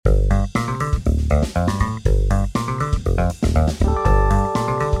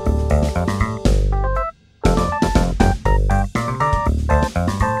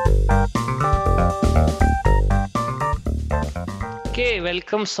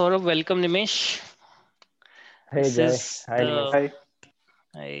Welcome Saurabh, welcome Nimesh. Hey This Jay, is hi the Nimesh.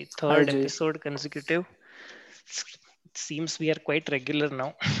 Hi, third hi Jay. episode consecutive. It seems we are quite regular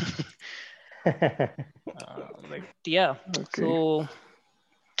now. But yeah, Okay. so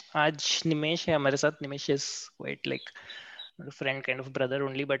आज निमेश है हमारे साथ. निमेश is quite like a friend, kind of brother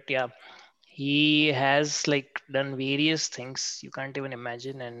only, but yeah, he has like done various things you can't even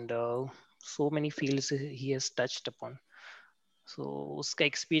imagine, and so many fields he has touched upon. So उसका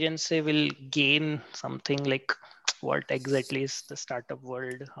experience से will gain something like what exactly is the startup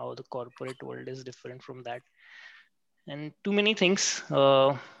world, how the corporate world is different from that, and too many things.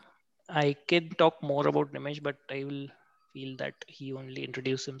 I can talk more about Nimesh, but I will feel that he only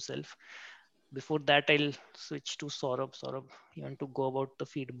introduce himself. Before that, I'll switch to Saurabh. Saurabh, you want to go about the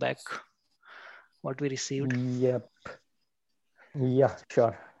feedback, what we received? Yep, yeah,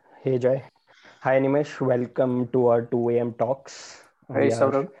 sure. Hey Jay, hi Nimesh, welcome to our 2 a.m. talks. Hi We are,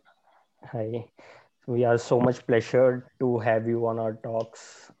 Saurabh. hi, we are so much pleasure to have you on our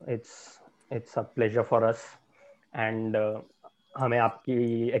talks. It's a pleasure for us, and हमें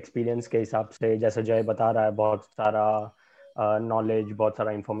आपकी experience के हिसाब से जैसे जय बता रहा है बहुत सारा नॉलेज बहुत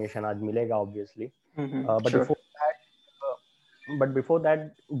सारा इंफॉर्मेशन आज मिलेगा obviously but Sure. Before that,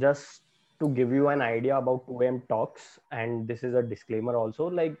 just to give you an idea about 2am talks, and this is a disclaimer also,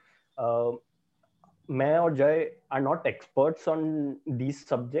 like uh, मैं और जय are not experts on these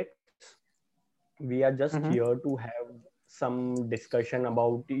subjects. We are just Mm-hmm. here to have some discussion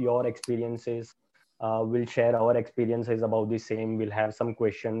about your experiences. We'll share our experiences about the same. We'll have some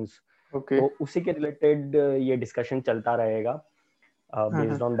questions. Okay. तो उसी के related ये discussion चलता रहेगा Mm-hmm.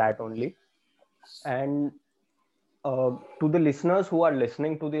 based on that only. And to the listeners who are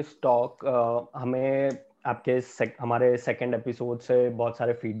listening to this talk, हमें आपके हमारे second episode से बहुत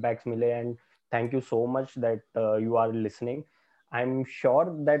सारे फीडबैक्स मिले and thank you so much that you are listening. I am sure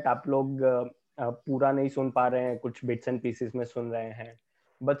that आप लोग पूरा नहीं सुन पा रहे हैं, कुछ बिट्स एंड पीसेस में सुन रहे हैं,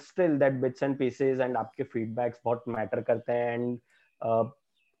 but still that bits and pieces and आपके फीडबैक्स बहुत मैटर करते हैं. And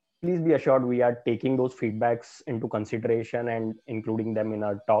please be assured we are taking those feedbacks into consideration and including them in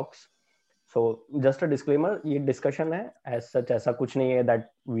our talks. So just a disclaimer, ये discussion है, as such ऐसा कुछ नहीं है that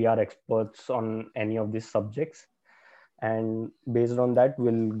we are experts on any of these subjects, and based on that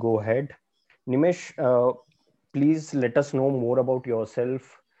we'll go ahead. Nimesh, please let us know more about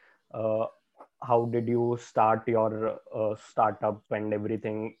yourself. uh, how did you start your startup and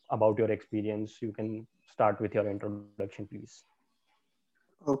everything about your experience? You can start with your introduction, please.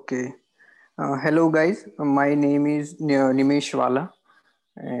 Okay. Hello guys. My name is Nimesh Wala.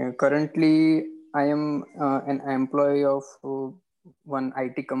 Currently, I am an employee of one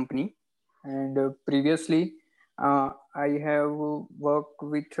IT company, and previously, I have worked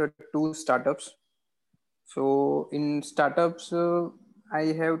with two startups. So in startups, I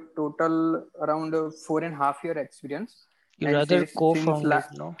have total around 4.5 year experience, You and rather since co-founded,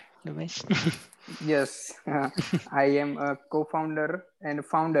 no, Nimesh? yes, I am a co-founder and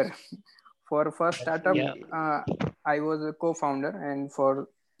founder. For first startup, Yeah. Actually, I was a co-founder, and for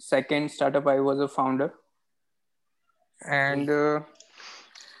second startup, I was a founder. And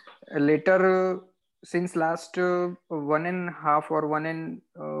later, since last 1.5 or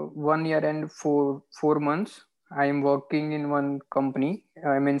 1 year and four months, I am working in one company,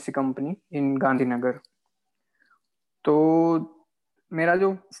 MNC company in Gandhinagar. तो मेरा जो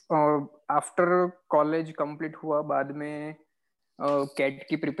after college complete हुआ, बाद में cat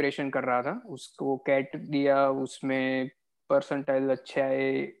की preparation कर रहा था. उसको कैट दिया, उसमें परसेंटाइल अच्छे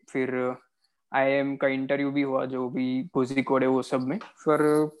आए. फिर आईएम का इंटरव्यू भी हुआ, जो भी कोझिकोड है वो सब में. फिर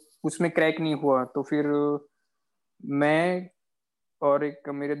उसमें क्रैक नहीं हुआ, तो फिर मैं और एक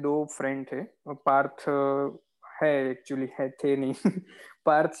मेरे दो फ्रेंड थे. पार्थ है, एक्चुअली है, थे नहीं.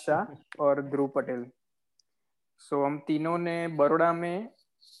 पार्थ शाह और ध्रुव पटेल. सो हम तीनों ने बड़ौदा में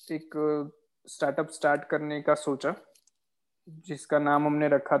एक स्टार्टअप स्टार्ट करने का सोचा, जिसका नाम हमने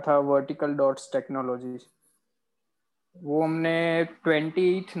रखा था वर्टिकल डॉट्स टेक्नोलॉजीज. वो हमने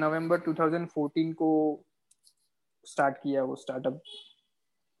 28 नवंबर 2014 को स्टार्ट किया वो स्टार्टअप.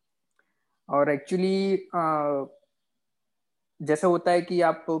 और एक्चुअली जैसे होता है कि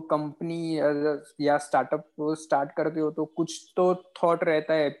आप कंपनी या स्टार्टअप स्टार्ट करते हो तो कुछ तो थॉट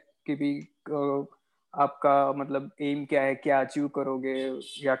रहता है कि भी आपका मतलब एम क्या है, क्या अचीव करोगे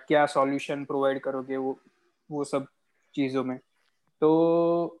या क्या सॉल्यूशन प्रोवाइड करोगे, वो सब चीज़ों में.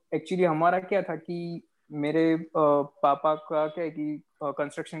 तो एक्चुअली हमारा क्या था कि मेरे पापा का क्या है कि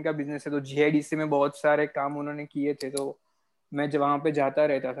कंस्ट्रक्शन का बिजनेस है, तो जीआईडीसी में बहुत सारे काम उन्होंने किए थे. तो मैं जब वहाँ पे जाता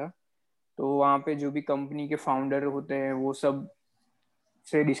रहता था, तो वहाँ पे जो भी कंपनी के फाउंडर होते हैं वो सब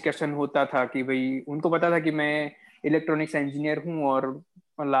से डिस्कशन होता था कि भाई उनको पता था कि मैं इलेक्ट्रॉनिक्स इंजीनियर हूँ और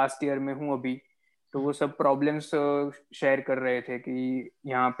लास्ट ईयर में हूँ अभी, तो वो सब प्रॉब्लम्स शेयर कर रहे थे कि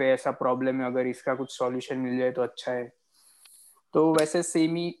यहाँ पे ऐसा प्रॉब्लम है, अगर इसका कुछ सॉल्यूशन मिल जाए तो अच्छा है। तो वैसे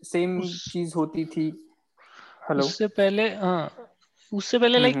सेम उस चीज होती थी। हेलो। उससे पहले, हाँ, उससे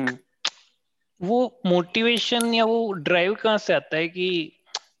पहले लाइक हम्म। वो मोटिवेशन या वो ड्राइव कहाँ से आता है कि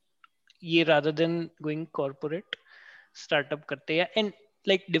ये rather than going corporate startup करते हैं, या एंड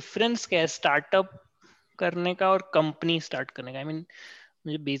लाइक डिफरेंस क्या है स्टार्टअप करने का और कंपनी स्टार्ट करने का? आई मीन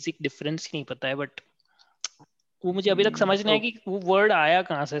मुझे बेसिक डिफरेंस ही नहीं पता है, बट वो मुझे अभी तक समझ नहीं आया कि वो वर्ड आया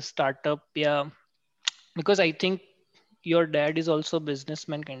कहाँ से स्टार्टअप, या because I think your dad is also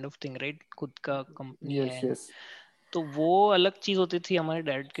businessman kind of thing, right? खुद का कंपनी यस है, यस। तो वो अलग चीज होती थी हमारे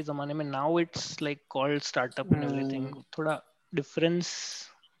डैड के जमाने में। Now it's like called startup and everything. थोड़ा डिफरेंस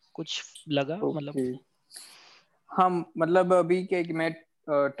कुछ लगा मतलब? ओके। हाँ मतलब अभी क्या है कि मैं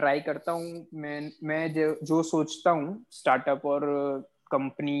ट्राई करता हूँ, मैं जो सोचता हूँ स्टार्टअप और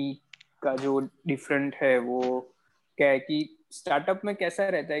कंपनी का जो डिफरेंट है वो क्या है कि स्टार्टअप में कैसा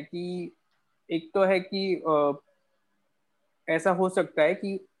रहता है कि एक तो है कि ऐसा हो सकता है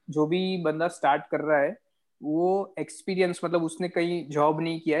कि जो भी बंदा स्टार्ट कर रहा है वो एक्सपीरियंस, मतलब उसने कहीं जॉब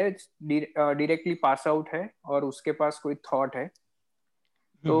नहीं किया है, डायरेक्टली पास आउट है और उसके पास कोई थॉट है।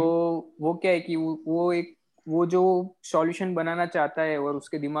 तो हम्म। वो क्या है कि वो जो सॉल्यूशन बनाना चाहता है और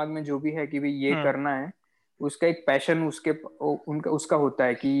उसके दिमाग में जो भी है कि भाई ये हम्म। करना है, उसका एक पैशन उनका उसका होता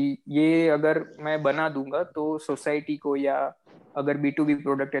है कि ये अगर मैं बना दूंगा तो सोसाइटी को, या अगर B2B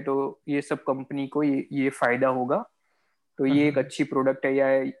प्रोडक्ट है तो ये सब कंपनी को ये फायदा होगा। तो ये एक हम्म। अच्छी प्रोडक्ट है, या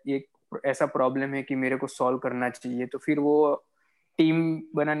ये ऐसा प्रॉब्लम है कि मेरे को सॉल्व करना चाहिए। तो फिर वो टीम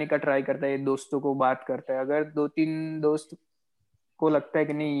बनाने का ट्राई करता है, दोस्तों को बात करता है। अगर 2-3 दोस्त को लगता है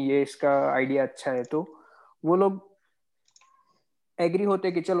कि नहीं ये इसका आइडिया अच्छा है, तो वो लोग एग्री होते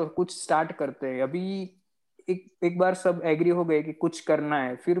हैं कि चलो कुछ स्टार्ट करते हैं। अभी एक एक बार सब एग्री हो गए कि कुछ करना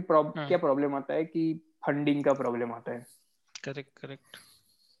है, फिर हम्म। क्या प्रॉब्लम आता है कि फंडिंग का प्रॉब्लम आता है। Correct, correct.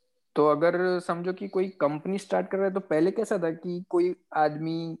 तो अगर समझो कि कोई कंपनी स्टार्ट कर रहा है, तो पहले कैसा था कि कोई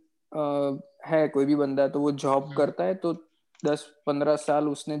आदमी है, कोई भी बंदा, तो वो जॉब हम्म। करता है, तो 10-15 साल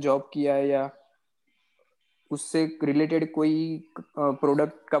उसने जॉब किया है, या उससे रिलेटेड कोई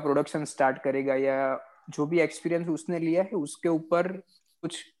प्रोडक्ट का प्रोडक्शन स्टार्ट करेगा, या जो भी एक्सपीरियंस उसने लिया है उसके ऊपर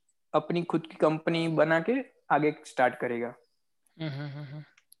कुछ अपनी खुद की कंपनी बना के आगे स्टार्ट करेगा। हम्म।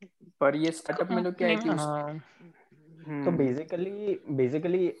 पर ये स्टार्टअप में तो क्या कंपनी है में, कि उस हाँ। तो hmm.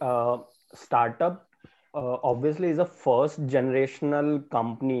 Basically startup obviously is a first generational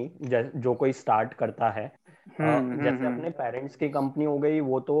company जो कोई स्टार्ट करता है। जैसे हम्म। अपने पेरेंट्स की कंपनी हो गई,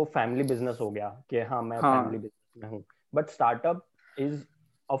 वो तो फैमिली बिजनेस हो गया कि हाँ मैं फैमिली हाँ बिजनेस में हूँ। But startup is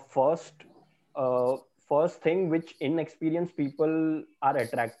a first thing which inexperience people are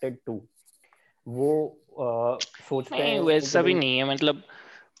attracted to. वो सोचते नहीं, हैं कि वैसा भी भाई नहीं है मतलब।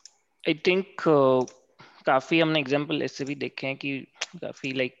 आई थिंक काफी हमने एग्जांपल ऐसे भी देखे हैं कि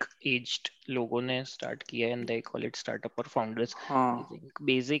काफी लाइक एज्ड लोगों ने स्टार्ट किया है, and they call it startup और फाउंडर्स। आई हाँ think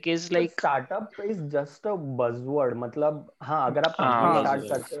basic is but like, startup is just a buzzword. मतलब हाँ, अगर आप हाँ, कंपनी हाँ। स्टार्ट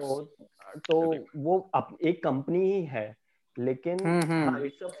बस करते हो तो वो एक कंपनी ही है। लेकिन हाँ, हम्म।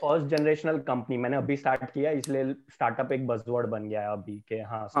 It's a first generational company. मैंने अभी स्टार्ट किया इसलिए स्टार्टअप एक बजवर्ड बन गया है अभी के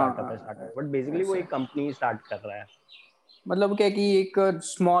हाँ हाँ स्टार्टअप है स्टार्टअप है, बट बेसिकली वो ऐसा एक है। कंपनी स्टार्ट कर रहा है। मतलब क्या है कि एक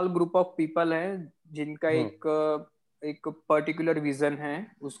स्मॉल ग्रुप ऑफ पीपल है जिनका हम्म। एक एक पर्टिकुलर विजन है,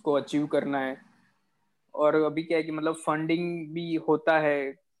 उसको अचीव करना है। और अभी क्या है कि मतलब फंडिंग भी होता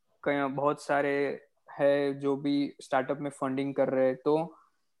है, कहीं बहुत सारे है जो भी स्टार्टअप में फंडिंग कर रहे हैं। तो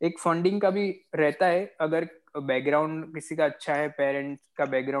एक फंडिंग का भी रहता है, अगर बैकग्राउंड किसी का अच्छा है, पेरेंट्स का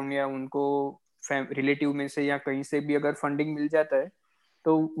बैकग्राउंड, या उनको रिलेटिव में से या कहीं से भी अगर फंडिंग मिल जाता है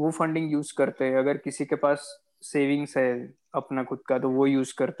तो वो फंडिंग यूज करते हैं। अगर किसी के पास सेविंग्स है अपना खुद का, तो वो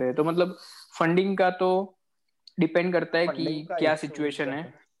यूज करते हैं। तो मतलब फंडिंग का तो डिपेंड करता है कि फंडिंग का क्या इशू सिचुएशन है।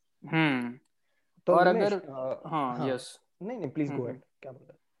 जैसे हम्म। तो और निमेश अगर हाँ हाँ, यस। नहीं नहीं प्लीज गो अहेड, क्या बोल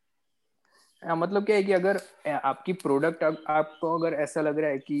रहे मतलब क्या है कि अगर आपकी प्रोडक्ट आपको अगर ऐसा लग रहा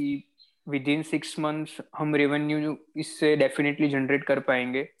है कि विद इन 6 मंथ्स हम रेवेन्यू इससे डेफिनेटली जनरेट कर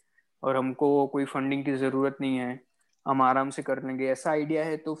पाएंगे और हमको कोई फंडिंग की जरूरत नहीं है, हम आराम से कर लेंगे, ऐसा आइडिया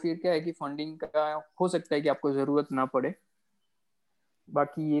है, तो फिर क्या है कि फंडिंग का हो सकता है कि आपको जरूरत ना पड़े।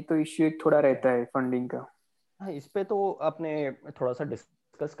 बाकी ये तो इश्यू एक थोड़ा हो? रहता है फंडिंग का। हाँ, इस पे तो अपने थोड़ा सा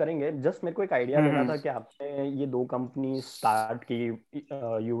डिस्कस करेंगे। जस्ट मेरे को एक आइडिया लेना हम्म। था कि आपने ये दो कंपनी स्टार्ट की,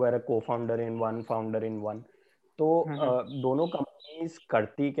 यू वर अ को founder in one, founder in one. तो हम्म। दोनों कंपनीज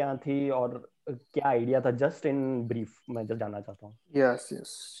करती क्या थी और क्या आइडिया था? जस्ट इन ब्रीफ मैं जस्ट जानना चाहता हूँ। Yes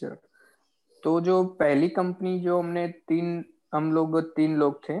yes sure. तो जो पहली कंपनी जो हम लोग 3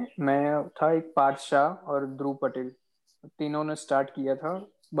 लोग थे, मैं था, एक पार्थ शाह और ध्रुव पटेल, तीनों ने स्टार्ट किया था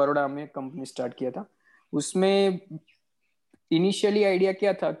बड़ौदा में कंपनी स्टार्ट किया था। उसमें इनिशियली आइडिया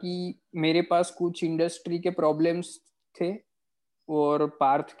क्या था कि मेरे पास कुछ इंडस्ट्री के प्रॉब्लम्स थे और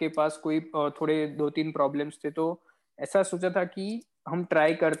पार्थ के पास कोई थोड़े 2-3 प्रॉब्लम्स थे। तो ऐसा सोचा था कि हम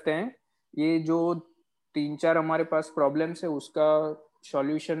ट्राई करते हैं, ये जो 3-4 हमारे पास प्रॉब्लम्स है उसका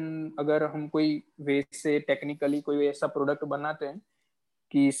सॉल्यूशन अगर हम कोई वे से टेक्निकली कोई ऐसा प्रोडक्ट बनाते हैं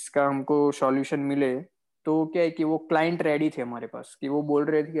कि इसका हमको सॉल्यूशन मिले। तो क्या है कि वो क्लाइंट रेडी थे हमारे पास, कि वो बोल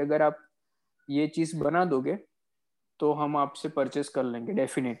रहे थे कि अगर आप ये चीज बना दोगे तो हम आपसे परचेस कर लेंगे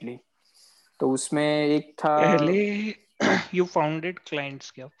डेफिनेटली। तो उसमें एक था। पहले यू फाउंडेड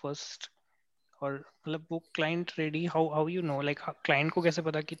क्लाइंट्स क्या फर्स्ट, और मतलब वो client ready, how how you know, like client को कैसे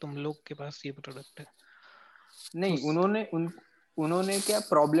पता कि तुम लोग के पास ये प्रोडक्ट है? नहीं, उस उन्होंने क्या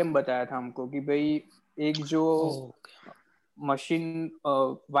प्रॉब्लम बताया था हमको कि भाई एक जो okay. Machine,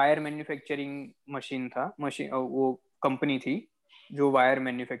 wire manufacturing machine था, मशीन वो कंपनी थी जो वायर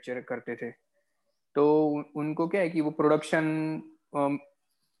मैन्युफैक्चर करते थे। तो उनको क्या है कि वो प्रोडक्शन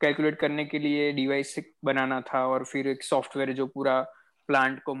कैलकुलेट करने के लिए डिवाइस बनाना था और फिर एक सॉफ्टवेयर जो पूरा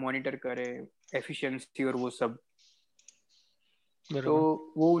प्लांट को मॉनिटर करे, एफिशिएंसी और वो सब। तो बराबर।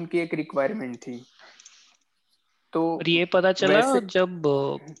 वो उनकी एक रिक्वायरमेंट थी। तो और ये पता चला वैसे जब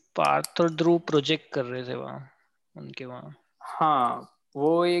पार्थ और ध्रुव प्रोजेक्ट कर रहे थे वहाँ, उनके वहाँ? हाँ,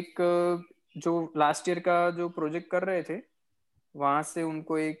 वो एक जो लास्ट ईयर का जो प्रोजेक्ट कर रहे थे वहां से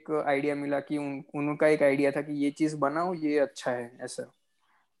उनको एक आइडिया मिला कि उनका एक आइडिया था कि ये चीज बनाओ, ये अच्छा है ऐसा।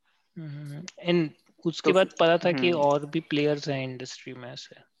 एंड उसके तो बाद पता था कि हम्म। और भी प्लेयर्स हैं इंडस्ट्री में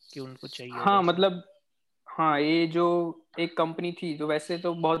ऐसे कि उनको चाहिए होगा हाँ ऐसा? मतलब, हाँ ये जो एक कंपनी थी, जो वैसे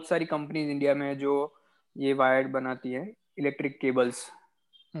तो बहुत सारी कंपनीज इंडिया में है जो ये वायर बनाती है, इलेक्ट्रिक केबल्स।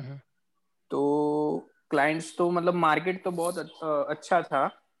 हम्म। तो क्लाइंट्स तो मतलब मार्केट तो बहुत अच्छा था।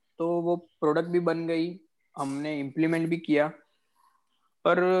 तो वो प्रोडक्ट भी बन गई, हमने इम्प्लीमेंट भी किया।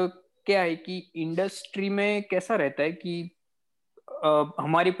 पर क्या है कि इंडस्ट्री में कैसा रहता है कि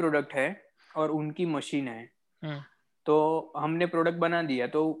हमारी प्रोडक्ट है और उनकी मशीन है। हम्म। तो हमने प्रोडक्ट बना दिया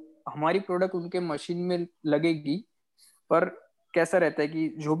तो हमारी प्रोडक्ट उनके मशीन में लगेगी। पर कैसा रहता है कि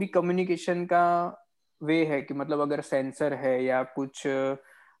जो भी कम्युनिकेशन का वे है, कि मतलब अगर सेंसर है या कुछ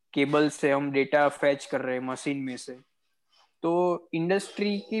केबल से हम डेटा फैच कर रहे हैं मशीन में से, तो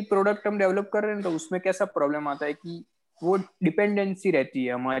इंडस्ट्री की प्रोडक्ट हम डेवलप कर रहे हैं, तो उसमें कैसा प्रॉब्लम आता है कि वो डिपेंडेंसी रहती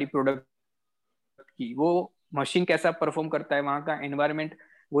है हमारी प्रोडक्ट की। वो मशीन कैसा परफॉर्म करता है, वहाँ का एनवायरनमेंट,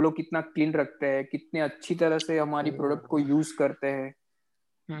 वो लोग कितना क्लीन रखते हैं, कितने अच्छी तरह से हमारी प्रोडक्ट को यूज करते हैं,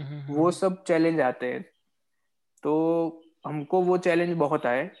 वो हम्म। सब चैलेंज आते हैं। तो हमको वो चैलेंज बहुत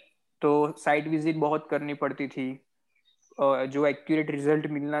आए। तो साइट विजिट बहुत करनी पड़ती थी, जो एक्यूरेट रिजल्ट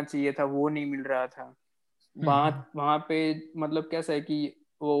मिलना चाहिए था वो नहीं मिल रहा था। वहाँ हम्म। वहाँ पे मतलब कैसा है कि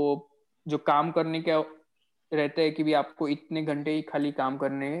वो जो काम करने का रहता है कि भी आपको इतने घंटे ही खाली काम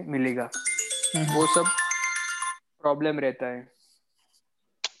करने मिलेगा, हम्म। वो सब प्रॉब्लम रहता है।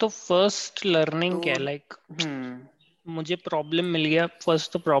 तो फर्स्ट लर्निंग तो क्या है, लाइक हम्म मुझे प्रॉब्लम मिल गया,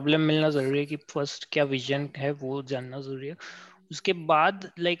 फर्स्ट तो प्रॉब्लम मिलना जरूरी है कि फर्स्ट क्या विजन है वो जानना जरूरी है। उसके बाद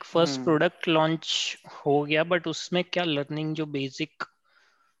like first hmm product launch हो गया, बट उसमें क्या लर्निंग जो बेसिक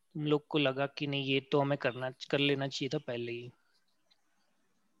तुम लोग को लगा कि नहीं ये तो हमें कर लेना चाहिए था पहले ही?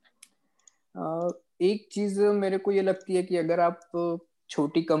 एक चीज मेरे को ये लगती है कि अगर आप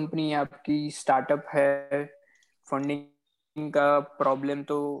छोटी कंपनी है, आपकी स्टार्टअप है, फंडिंग का प्रॉब्लम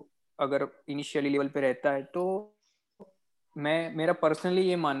तो अगर इनिशियली लेवल पे रहता है, तो मैं मेरा पर्सनली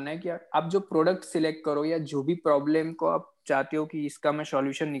ये मानना है कि आप जो प्रोडक्ट सिलेक्ट करो या जो भी प्रॉब्लम को आप चाहते हो कि इसका मैं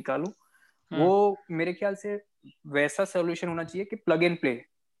सॉल्यूशन निकालूं, वो हम्म। मेरे ख्याल से वैसा सॉल्यूशन होना चाहिए कि प्लग एंड प्ले।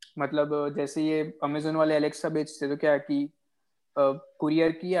 मतलब जैसे ये अमेजोन वाले एलेक्सा बेचते, तो क्या है कि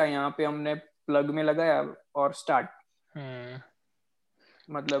कुरियर किया, यहाँ पे हमने प्लग में लगाया और स्टार्ट। हम्म।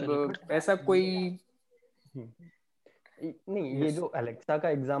 मतलब करेक्ट। ऐसा ये कोई। नहीं, ये यस। जो अलेक्सा का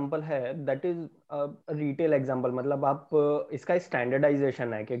एग्जांपल है दैट इज रिटेल एग्जांपल। मतलब आप इसका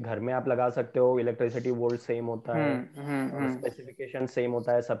स्टैंडर्डाइजेशन है कि घर में आप लगा सकते हो, इलेक्ट्रिसिटी वोल्ट सेम होता है, हम्म। स्पेसिफिकेशन सेम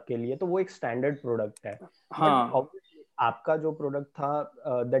होता है सबके लिए, तो वो एक स्टैंडर्ड प्रोडक्ट है। बट हाँ। ऑब्वियसली आपका जो प्रोडक्ट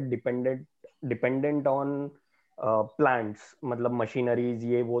था दैट डिपेंडेंट ऑन प्लांट्स, मतलब मशीनरीज,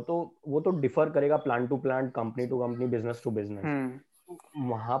 ये वो तो डिफर करेगा plant to plant, company to company, business to business. हम्म।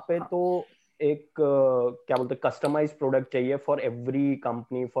 वहां पे हाँ। तो एक क्या बोलते हैं, कस्टमाइज प्रोडक्ट चाहिए for every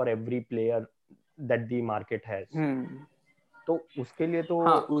company, for every player that the market has. हम्म। तो उसके लिए तो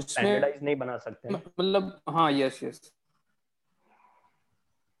हाँ उसमें स्टैंडर्डाइज नहीं बना सकते ना। मतलब हाँ, यस यस।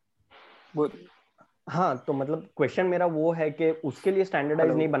 वो। हाँ, तो मतलब क्वेश्चन मेरा वो है कि उसके लिए स्टैंडर्डाइज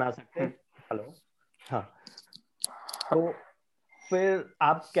हेलो। नहीं बना सकते। हम्म। हेलो। हाँ, तो फिर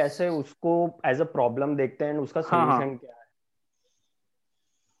आप कैसे उसको एज अ प्रॉब्लम देखते हैं, उसका हाँ हाँ। सोल्यूशन क्या है?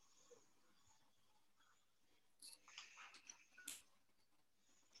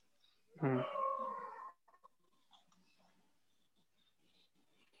 हम्म,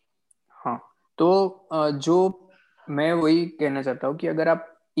 हाँ, तो जो मैं वही कहना चाहता हूँ कि अगर आप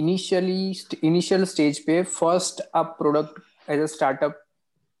इनिशियल स्टेज पे फर्स्ट आप प्रोडक्ट एज अ स्टार्टअप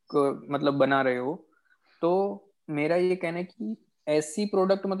मतलब बना रहे हो, तो मेरा ये कहना है कि ऐसी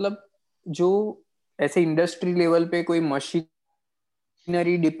प्रोडक्ट मतलब जो ऐसे इंडस्ट्री लेवल पे कोई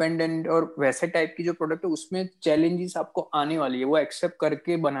मशीनरी डिपेंडेंट और वैसे टाइप की जो प्रोडक्ट है उसमें चैलेंजेस आपको आने वाली है, वो एक्सेप्ट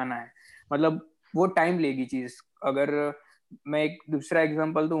करके बनाना है। मतलब वो टाइम लेगी चीज। अगर मैं एक दूसरा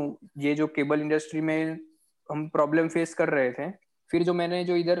एग्जांपल दूं, ये जो केबल इंडस्ट्री में हम प्रॉब्लम फेस कर रहे थे, फिर जो मैंने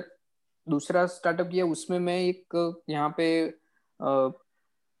जो इधर दूसरा स्टार्टअप किया उसमें मैं एक यहाँ पे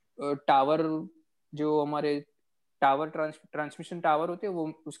टावर, जो हमारे टावर ट्रांसमिशन टावर होते हैं वो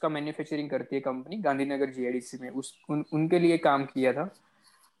उसका मैन्युफैक्चरिंग करती है कंपनी गांधीनगर जीआईडीसी में, उनके लिए काम किया था।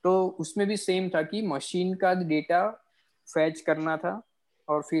 तो उसमें भी सेम था कि मशीन का डेटा फैच करना था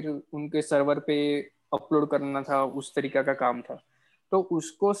और फिर उनके सर्वर पे अपलोड करना था, उस तरीका का काम था। तो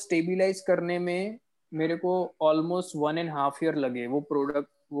उसको स्टेबिलाईज करने में मेरे को ऑलमोस्ट 1.5 ईयर लगे,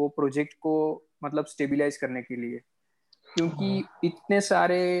 वो प्रोजेक्ट को मतलब स्टेबिलाईज करने के लिए, क्योंकि इतने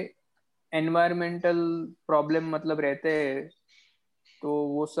सारे एनवायरमेंटल प्रॉब्लम मतलब रहते हैं। तो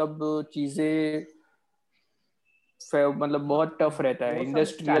वो सब चीजें मतलब बहुत टफ रहता है वो सब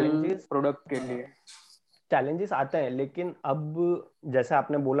इंडस्ट्रियल चैलेंजेस, प्रोडक्ट के लिए। चैलेंजेस आते हैं, लेकिन अब जैसे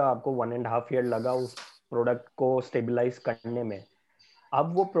आपने बोला आपको 1.5 ईयर लगा उस प्रोडक्ट को स्टेबलाइज करने में।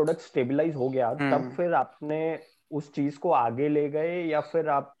 अब वो प्रोडक्ट स्टेबलाइज हो गया, तब हम्म, फिर आपने उस चीज को आगे ले गए या फिर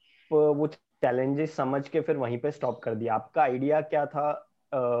आप वो चैलेंजेस समझ के फिर वहीं पे स्टॉप कर दिया? आपका आइडिया क्या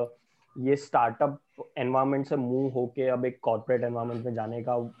था ये स्टार्टअप एनवायरनमेंट से मूव होके अब एक कॉर्पोरेट एनवायरनमेंट में जाने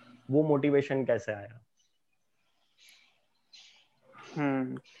का? वो मोटिवेशन कैसे आया?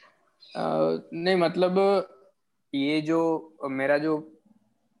 हम्म। नहीं मतलब ये जो मेरा जो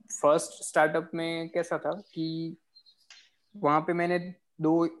फर्स्ट स्टार्टअप में कैसा था कि वहां पे मैंने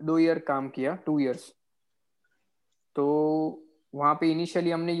दो दो ईयर काम किया, 2 इयर्स। तो वहां पे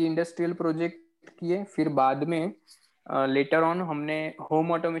इनिशियली हमने ये इंडस्ट्रियल प्रोजेक्ट किए, फिर बाद में लेटर ऑन हमने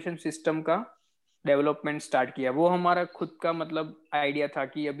होम ऑटोमेशन सिस्टम का डेवलपमेंट स्टार्ट किया। वो हमारा खुद का मतलब आइडिया था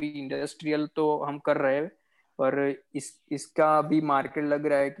कि अभी इंडस्ट्रियल तो हम कर रहे हैं, पर इसका अभी मार्केट लग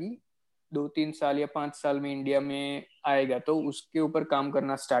रहा है कि 2-3 साल या 5 साल में इंडिया में आएगा, तो उसके ऊपर काम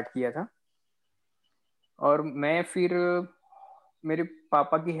करना स्टार्ट किया था। और मैं फिर मेरे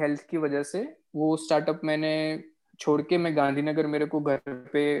पापा की हेल्थ की वजह से वो स्टार्टअप मैंने छोड़ के, मैं गांधीनगर, मेरे को घर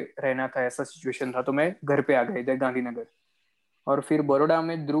पे रहना था, ऐसा सिचुएशन था, तो मैं घर पे आ गया इधर गांधीनगर। और फिर बड़ौदा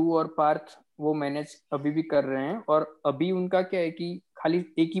में ध्रुव और पार्थ वो मैनेज अभी भी कर रहे हैं, और अभी उनका क्या है कि खाली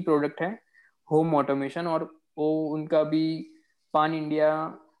एक ही प्रोडक्ट है, होम ऑटोमेशन। और वो उनका अभी पान इंडिया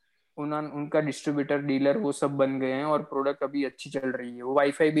उनका डिस्ट्रीब्यूटर डीलर वो सब बन गए हैं, और प्रोडक्ट अभी अच्छी चल रही है। वो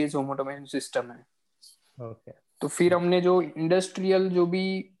wifi based home automation system है। ओके। तो फिर हमने जो इंडस्ट्रियल जो भी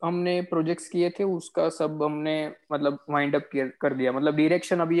हमने प्रोजेक्ट्स किए थे उसका सब हमने मतलब वाइंड अप कर दिया, मतलब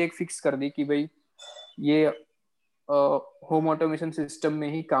डायरेक्शन अभी एक फिक्स कर दी कि भाई ये होम ऑटोमेशन सिस्टम में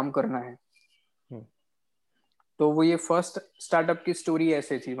ही काम करना है। तो वो ये फर्स्ट स्टार्टअप की स्टोरी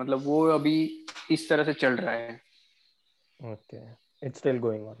ऐसे थी, मतलब वो अभी इस तरह से चल रहा है। Okay, it's still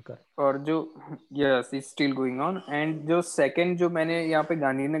going on कर। और जो yes is still going on. And जो सेकंड जो मैंने यहाँ पे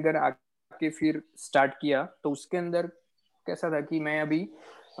गांधीनगर आके फिर स्टार्ट किया, तो उसके अंदर कैसा था कि मैं अभी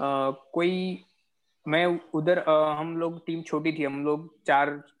कोई मैं उधर हम लोग टीम छोटी थी, हम लोग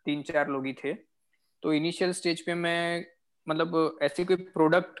 3-4 लोग ही थे। तो इनिशियल स्टेज पे मैं मतलब ऐसे कोई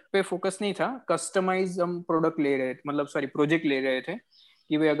प्रोडक्ट पे फोकस नहीं था, कस्टमाइज हम प्रोडक्ट ले रहे थे, मतलब सॉरी प्रोजेक्ट ले रहे थे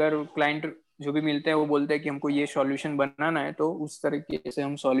कि भाई अगर क्लाइंट जो भी मिलते हैं वो बोलते हैं कि हमको ये सॉल्यूशन बनाना है, तो उस तरीके से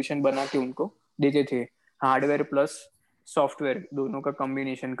हम सॉल्यूशन बना के उनको देते थे, हार्डवेयर प्लस सॉफ्टवेयर दोनों का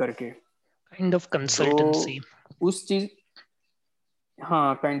कॉम्बिनेशन करके। Kind of तो consultancy. उस चीज,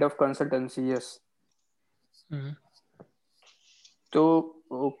 हाँ, kind of consultancy, yes. Mhm. तो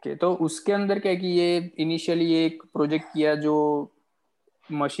ओके, तो उसके अंदर क्या है कि ये इनिशियली एक प्रोजेक्ट किया जो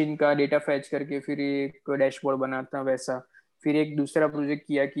मशीन का डेटा फैच करके फिर एक डैशबोर्ड बनाता वैसा। फिर एक दूसरा प्रोजेक्ट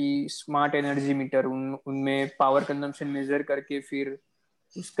किया कि स्मार्ट एनर्जी मीटर, उनमें पावर कंजम्पशन मेजर करके फिर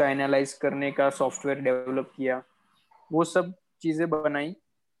उसका एनालाइज करने का सॉफ्टवेयर डेवलप किया। वो सब चीजें बनाई।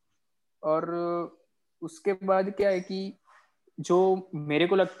 और उसके बाद क्या है कि जो मेरे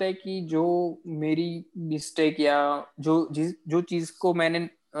को लगता है कि जो मेरी मिस्टेक या जो चीज को मैंने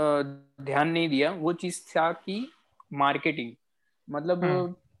ध्यान नहीं दिया, वो चीज था कि मार्केटिंग, मतलब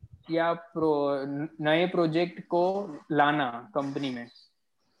Hmm. या नए प्रोजेक्ट को लाना कंपनी में।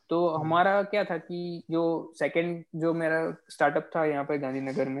 तो हमारा क्या था कि जो सेकंड जो मेरा स्टार्टअप था यहाँ पे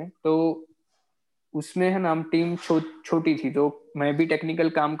गांधीनगर में, तो उसमें है ना हम टीम छोटी थी, तो मैं भी टेक्निकल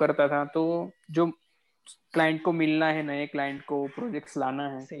काम करता था, तो जो क्लाइंट को मिलना है, नए क्लाइंट को प्रोजेक्ट्स लाना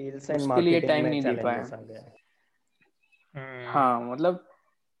है, सेल्स एंड उसके लिए मार्केटिंग टाइम में नहीं दे पाया। चैलेंजेस आ गए। हाँ मतलब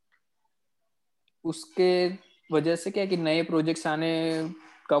उसके वजह से क्या है कि नए प्रोजेक्ट्स आने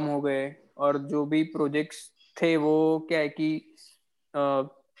कम हो गए, और जो भी प्रोजेक्ट्स थे वो क्या है कि अ,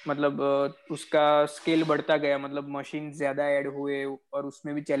 मतलब उसका स्केल बढ़ता गया, मतलब मशीन ज्यादा ऐड हुए और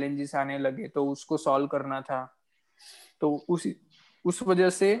उसमें भी चैलेंजेस आने लगे, तो उसको सॉल्व करना था। तो उस वजह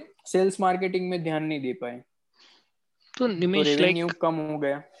से सेल्स मार्केटिंग में ध्यान नहीं दे पाए, तो तो निमेश रेवेन्यू लाइक कम हो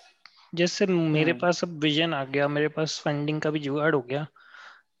गया। जैसे मेरे हम्म पास अब विजन आ गया, मेरे पास फंडिंग का भी जुगाड़ हो गया,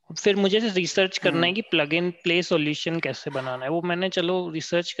 फिर मुझे रिसर्च करना है हम्म कि प्लग इन प्ले सॉल्यूशन कैसे बनाना है। वो मैंने चलो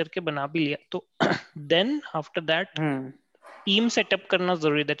रिसर्च करके बना भी लिया, तो then after that hmm team setup करना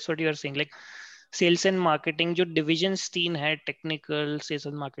जरूरी। That's what you are saying, like sales and marketing जो डिविजन्स तीन है, technical, sales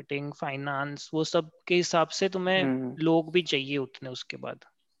and marketing, finance, वो सब के हिसाब से तुम्हें हम्म लोग भी चाहिए उतने उसके बाद।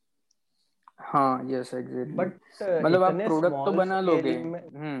 हाँ यस एग्जैक्टली। बट मतलब आप इतने प्रोडक्ट तो स्मॉल बना स्केल लोगे।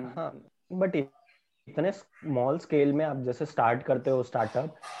 में, हाँ, बट इतने स्मॉल स्केल में आप जैसे स्टार्ट करते हो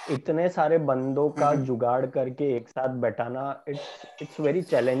स्टार्टअप, इतने सारे बंदों का हम्म जुगाड़ करके एक साथ बैठाना, it's it's very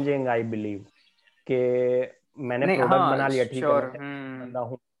challenging I believe. कि मैंने नहीं प्रोडक्ट हाँ बना लिया, ठीक है, श्योर। मैं बंदा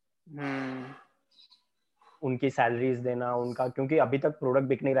हूँ, हम्म उनकी सैलरीज देना उनका, क्योंकि अभी तक प्रोडक्ट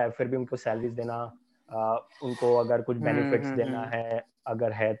बिक नहीं रहा है, फिर भी उनको सैलरीज देना, उनको अगर कुछ बेनिफिट्स देना हम्म। है,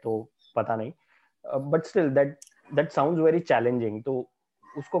 अगर है तो पता नहीं, but still that that sounds very challenging. तो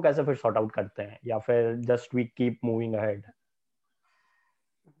उसको कैसे फिर सॉर्ट आउट करते हैं, या फिर just we keep moving ahead?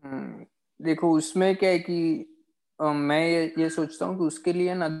 देखो उसमें क्या है कि मैं ये सोचता हूँ कि उसके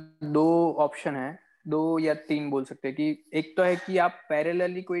लिए ना दो ऑप्शन है, दो या तीन बोल सकते हैं। कि एक तो है कि आप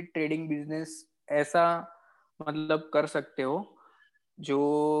पैरेलली कोई ट्रेडिंग बिजनेस ऐसा मतलब कर सकते हो, जो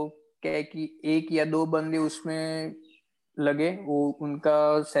क्या है कि एक या दो बंदे उसमें लगे, वो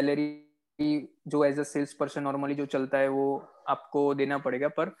उनका सैलरी जो as a sales person normally जो चलता है वो आपको देना पड़ेगा,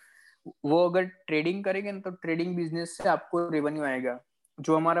 पर वो अगर ट्रेडिंग करेंगे ना तो ट्रेडिंग बिजनेस से आपको रेवेन्यू आएगा।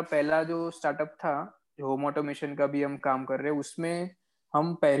 जो हमारा पहला जो स्टार्टअप था, जो होम ऑटोमेशन का भी हम काम कर रहे हैं, उसमें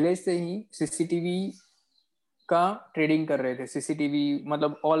हम पहले से ही सीसीटीवी का ट्रेडिंग कर रहे थे। सीसीटीवी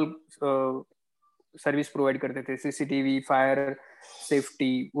मतलब ऑल सर्विस प्रोवाइड करते थे, सीसीटीवी, फायर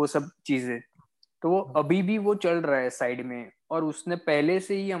सेफ्टी, वो सब चीजें। तो वो अभी भी वो चल रहा है साइड में, और उसने पहले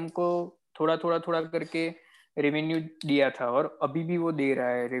से ही हमको थोड़ा थोड़ा करके रेवेन्यू दिया था, और अभी भी वो दे रहा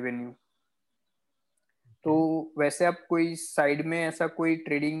है रेवेन्यू। तो वैसे आप कोई साइड में ऐसा कोई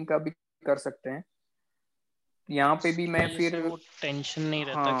ट्रेडिंग का भी कर सकते हैं। यहाँ पे भी उसकी मैं वजह फिर से वो टेंशन नहीं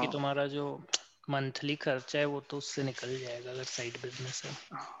रहता कि हाँ तुम्हारा जो मंथली खर्चा है वो तो उससे निकल जाएगा अगर साइड बिजनेस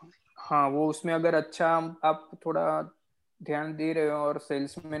है। हाँ वो उसमें अगर अच्छा आप थोड़ा ध्यान दे रहे हो और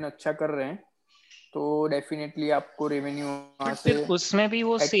सेल्समैन अच्छा कर रहे हैं, तो डेफिनेटली आपको रेवेन्यू वहां बट से फिर उसमें भी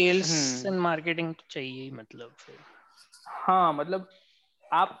वो एक सेल्स एंड मार्केटिंग तो चाहिए ही, मतलब फिर। हाँ मतलब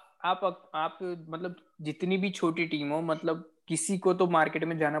आप आप मतलब जितनी भी छोटी टीम हो, मतलब किसी को तो मार्केट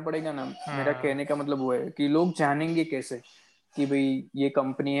में जाना पड़ेगा ना। मेरा हाँ, कहने का मतलब वो है कि लोग जानेंगे कैसे कि भाई ये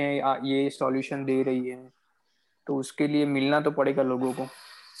कंपनी है, ये सॉल्यूशन दे रही है, तो उसके लिए मिलना तो पड़ेगा लोगों को।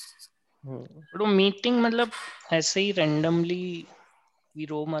 बट वो मीटिंग मतलब ऐसे ही randomly we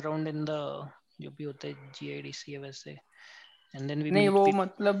roam around in the जो भी होता है GIDC है वैसे, एंड देन वी नहीं मीट वो पीपल।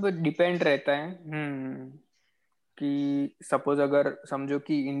 मतलब डिपेंड रहता है। कि सपोज अगर समझो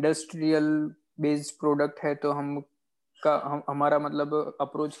कि इंडस्ट्रियल बेस्ड प्रोडक्ट है, तो हमारा मतलब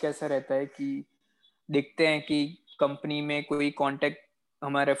अप्रोच कैसा रहता है कि देखते हैं कि कंपनी में कोई कांटेक्ट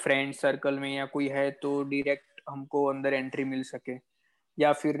हमारे फ्रेंड सर्कल में या कोई है, तो डायरेक्ट हमको अंदर एंट्री मिल सके,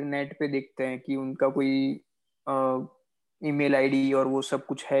 या फिर नेट पे देखते हैं कि उनका कोई ईमेल आईडी और वो सब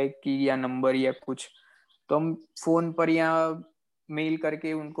कुछ है कि, या नंबर या कुछ, तो हम फोन पर या मेल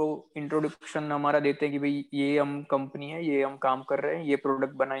करके उनको इंट्रोडक्शन हमारा देते हैं कि भाई ये हम कंपनी है, ये हम काम कर रहे हैं, ये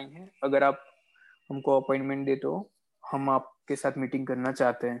प्रोडक्ट बनाई है, अगर आप हमको अपॉइंटमेंट दे तो हम आपके साथ मीटिंग करना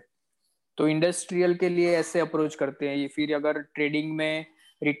चाहते हैं। तो इंडस्ट्रियल के लिए ऐसे अप्रोच करते हैं। ये फिर अगर ट्रेडिंग में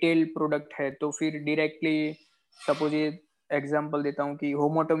रिटेल प्रोडक्ट है तो फिर डायरेक्टली, सपोज ये एग्जांपल देता हूँ कि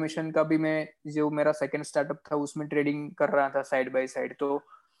होम ऑटोमेशन का भी मैं, जो मेरा सेकंड स्टार्टअप था उसमें ट्रेडिंग कर रहा था साइड बाय साइड। तो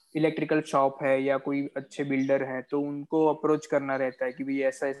इलेक्ट्रिकल शॉप है या कोई अच्छे बिल्डर है, तो उनको अप्रोच करना रहता है कि भाई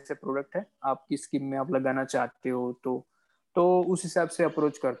ऐसा ऐसे प्रोडक्ट है, आप किस स्कीम में आप लगाना चाहते हो, तो उस हिसाब से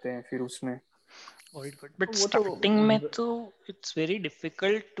अप्रोच करते हैं फिर उसमें। Quite good. बट वो तो स्टार्टिंग में तो it's very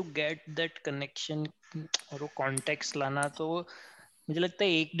difficult to get that connection और वो कॉन्टेक्ट्स लाना, तो मुझे लगता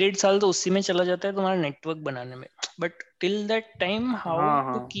है 1-1.5 साल तो उसी में चला जाता है तुम्हारा नेटवर्क बनाने में। But till that time how हाँ टू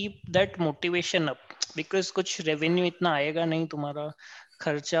हाँ keep that motivation up, because कुछ रेवेन्यू इतना आएगा नहीं, तुम्हारा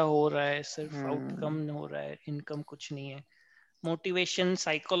खर्चा हो रहा है, सिर्फ आउटकम हो रहा है, इनकम कुछ नहीं है। मोटिवेशन,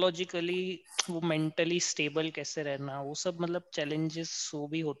 साइकोलॉजिकली वो मेंटली स्टेबल कैसे रहना, वो सब मतलब चैलेंजेस वो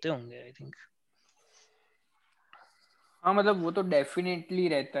भी होते होंगे आई थिंक। हाँ मतलब वो तो डेफिनेटली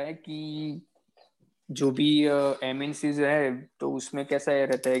रहता है कि जो भी एमएनसीज है तो उसमें कैसा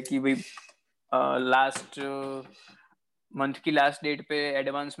रहता है कि भाई लास्ट मंथ की लास्ट डेट पे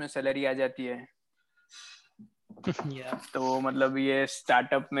एडवांस में सैलरी आ जाती है। या तो मतलब ये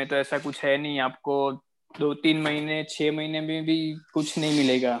स्टार्टअप में तो ऐसा कुछ है नहीं, आपको 2-3 महीने 6 महीने में भी कुछ नहीं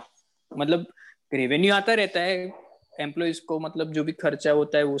मिलेगा। मतलब रेवेन्यू आता रहता है एम्प्लॉयज को, मतलब जो भी खर्चा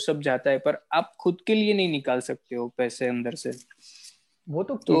होता है वो सब जाता है, पर आप खुद के लिए नहीं निकाल सकते हो पैसे अंदर से। वो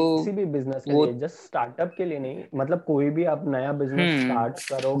तो तो किसी भी बिजनेस के वो लिए, जस्ट स्टार्टअप के लिए नहीं, मतलब कोई भी आप नया बिजनेस हम्म स्टार्ट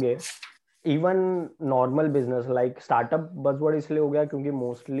करोगे, even normal business like startup buzzword इसलिए हो गया क्योंकि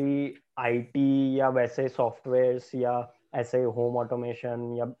मोस्टली आईटी या वैसे सॉफ्टवेयर्स या ऐसे होम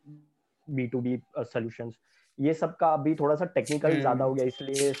ऑटोमेशन या बी टू बी सोल्यूशंस, ये सब का अभी थोड़ा सा टेक्निकल ज्यादा हो हम्म गया,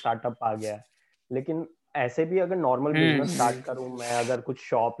 इसलिए स्टार्टअप आ गया है। लेकिन ऐसे भी अगर नॉर्मल बिजनेस स्टार्ट हम्म करूं मैं, अगर कुछ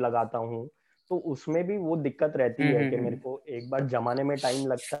शॉप लगाता हूं, तो उसमें भी वो दिक्कत रहती है कि मेरे हम्म को एक बार जमाने में टाइम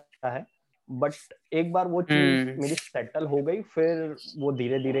लगता है, बट एक बार वो चीज हम्म मेरी सेटल हो गई, फिर वो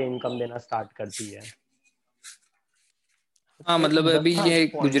धीरे धीरे इनकम देना स्टार्ट करती है। हाँ तो मतलब अभी जस्ट ये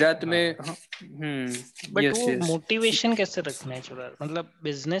पॉइंट, गुजरात हाँ। में बट यस वो यस। मोटिवेशन कैसे रखना है चुरा, मतलब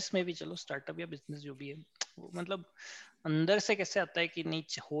बिजनेस में भी, चलो स्टार्टअप या बिजनेस जो भी है, वो मतलब अंदर से कैसे आता है कि नहीं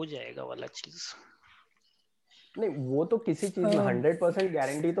हो जाएगा वाला चीज। नहीं, वो तो किसी चीज में 100%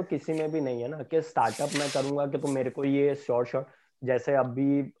 गारंटी तो किसी में भी नहीं है ना, कि स्टार्टअप मैं करूंगा कि तो मेरे को ये श्योर श्योर, जैसे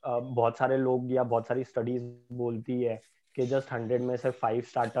अभी बहुत सारे लोग या बहुत सारी स्टडीज बोलती है कि जस्ट 100 में से 5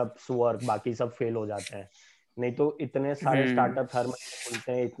 स्टार्टअप्स वर्क, बाकी सब फेल हो जाते हैं। नहीं तो इतने सारे हम्म स्टार्टअप्स हर महीने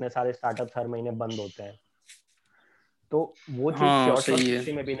खुलते हैं, इतने सारे स्टार्टअप्स हर महीने बंद होते हैं। तो वो चीज हाँ श्योर श्योर सही है।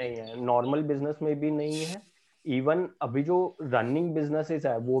 किसी में भी नहीं है, नॉर्मल बिजनेस में भी नहीं है। इवन अभी जो रनिंग बिजनेसेस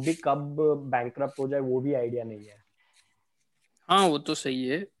है वो भी कब बैंकरप्ट हो जाए वो भी आइडिया नहीं है। हाँ वो तो सही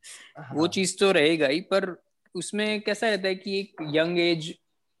है, वो हाँ। चीज तो रहेगा ही, पर उसमें कैसा रहता है कि एक यंग एज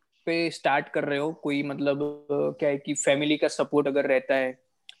पे स्टार्ट कर रहे हो कोई, मतलब क्या है कि फैमिली का सपोर्ट अगर रहता है,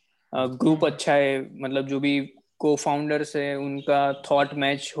 ग्रुप हम्म अच्छा है, मतलब जो भी को फाउंडर्स है उनका थॉट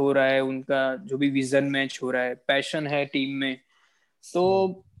मैच हो रहा है, उनका जो भी विजन मैच हो रहा है, पैशन है टीम में, तो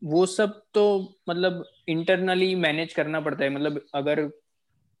हम्म। वो सब तो मतलब इंटरनली मैनेज करना पड़ता है। मतलब अगर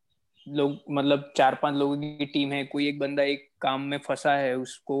लोग, मतलब 4-5 लोगों की टीम है, कोई एक बंदा एक काम में फंसा है,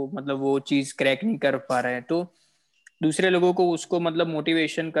 उसको मतलब वो चीज क्रैक नहीं कर पा रहा है, तो दूसरे लोगों को उसको मतलब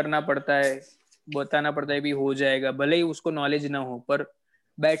मोटिवेशन करना पड़ता है, बताना पड़ता है भी हो जाएगा, भले ही उसको नॉलेज ना हो, पर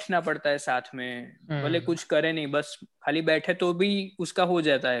बैठना पड़ता है साथ में, भले हम्म कुछ करे नहीं, बस खाली बैठे तो भी उसका हो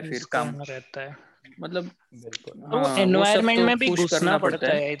जाता है फिर इसका काम। होना रहता है। मतलब बिल्कुल। और वो हाँ वो सब एनवायरनमेंट तो में भी पुश घुसना करना पड़ता पड़ता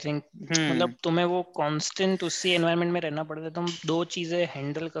है। है आई थिंक। हम्म मतलब तुम्हें वो कांस्टेंट उसी एनवायरनमेंट में रहना पड़ता है, तुम दो चीजें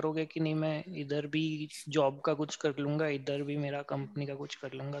हैंडल करोगे कि नहीं, मैं इधर भी जॉब का कुछ कर लूंगा, इधर भी मेरा कंपनी का कुछ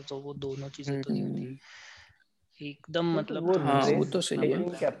कर लूंगा, तो वो दोनों चीजें तो नहीं होती हम्म, एकदम, बिल्कुल, मतलब वो हाँ वो रिस्क तो सही है।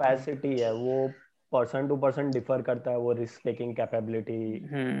 टेकिंग कैपेसिटी है, वो पर्सन टू पर्सन डिफर करता है, वो रिस्क टेकिंग कैपेबिलिटी,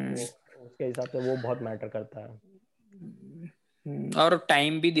 हम्म वो उसके हिसाब से वो बहुत मैटर करता है। और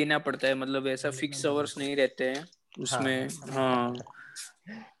टाइम भी देना पड़ता है, मतलब ऐसा फिक्स अवर्स बिल्कुल। नहीं रहते हैं उसमें। हाँ। हाँ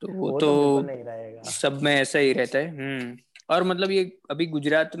तो वो वो तो तो बिल्कुल नहीं रहेगा। सब में ऐसा ही रहता है। और मतलब ये अभी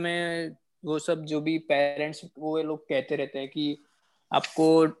गुजरात में वो सब जो भी पेरेंट्स वो लोग कहते रहते हैं कि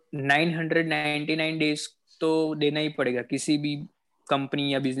आपको 999 डेज तो देना ही पड़ेगा किसी भी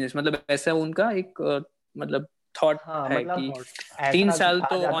कंपनी या बिजनेस, मतलब ऐसा उनका एक मतलब थॉट हाँ, है मतलब कि तीन ऐसा साल कहा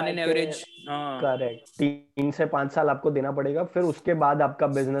तो जाता ऑन है एन कि एवरेज। हाँ। करेक्ट 3 से 5 साल आपको देना पड़ेगा, फिर उसके बाद आपका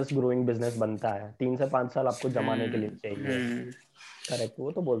बिजनेस ग्रोइंग बिजनेस बनता है, 3 से 5 साल आपको जमाने के लिए चाहिए। हम्म। करेक्ट,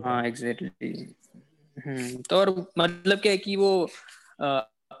 वो तो बोलते हाँ हैं। एग्जैक्टली। तो और मतलब क्या है कि वो अ,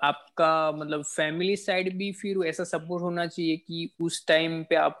 आपका मतलब फैमिली साइड भी फिर ऐसा सपोर्ट होना चाहिए कि उस टाइम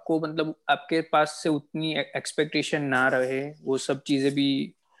पे आपको मतलब आपके पास से उतनी एक्सपेक्टेशन ना रहे, वो सब चीजें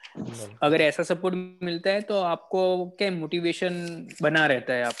भी बिल्कुल। अगर ऐसा सपोर्ट मिलता है तो आपको क्या मोटिवेशन बना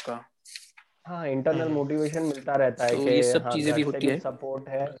रहता है आपका। हाँ, इंटरनल हम्म मोटिवेशन मिलता रहता है तो कि ये सब हाँ, चीजें घर भी से होती भी है। सपोर्ट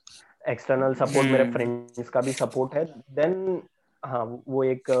है, एक्सटर्नल सपोर्ट मेरे हम्म फ्रेंड्स का भी सपोर्ट है, देन हाँ वो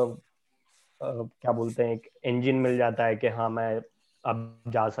एक क्या बोलते हैं, एक इंजन मिल जाता है कि हाँ मैं अब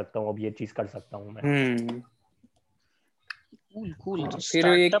जा सकता हूँ, अब ये चीज कर सकता हूँ मैं। हम्म। कूल कूल हाँ तो फिर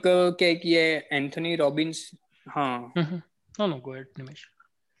एक स्टार्टअप। क्या है कि ये एंथनी रॉबिन्स। हाँ no no go ahead Nimesh.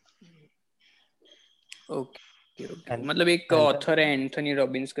 Okay okay, and मतलब एक एंथन ऑथर है एंथनी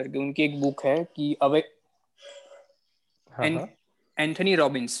रॉबिन्स करके, उनकी एक बुक है कि अवे हाँ हाँ। Anthony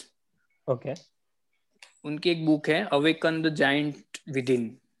Robbins. ओके। उनकी एक बुक है awaken the giant within.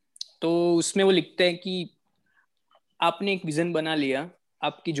 तो उसमें वो लिखते हैं कि आपने एक विजन बना लिया,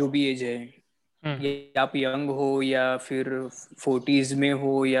 आपकी जो भी एज है, ये आप यंग हो या फिर 40s में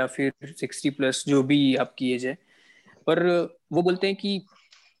हो या फिर 60+, जो भी आपकी एज है, पर वो बोलते हैं कि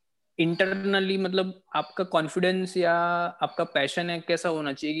इंटरनली मतलब आपका कॉन्फिडेंस या आपका पैशन है कैसा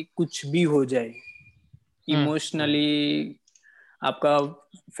होना चाहिए कि कुछ भी हो जाए, इमोशनली आपका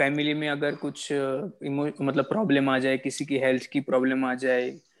फैमिली में अगर कुछ मतलब प्रॉब्लम आ जाए, किसी की हेल्थ की प्रॉब्लम आ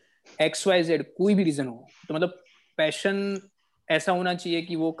जाए, XYZ कोई भी रीजन हो, तो मतलब पैशन ऐसा होना चाहिए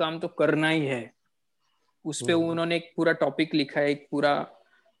कि वो काम तो करना ही है। उस पे उन्होंने एक पूरा टॉपिक लिखा है, एक पूरा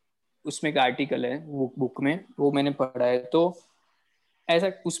उसमें एक आर्टिकल है बुक में, वो मैंने पढ़ा है। तो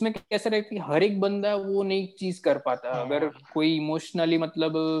ऐसा उसमें कैसा रहता है कि हर एक बंदा वो नई चीज कर पाता। अगर कोई इमोशनली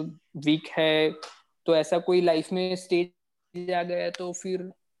मतलब वीक है, तो ऐसा कोई लाइफ में स्टेज आ गया है, तो फिर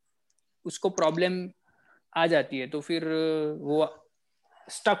उसको प्रॉब्लम आ जाती है, तो फिर वो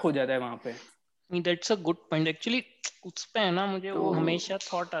स्टक हो जाता है वहां पे। That's a good point actually. उस पे है ना, मुझे वो हमेशा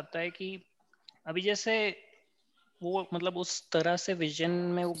थॉट आता है कि अभी जैसे वो मतलब उस तरह से विजन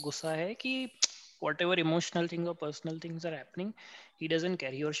में वो घुसा है कि whatever emotional thing or personal things are happening, he doesn't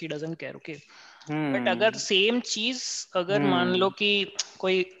care, he or she doesn't care, okay. But अगर सेम चीज अगर मान लो कि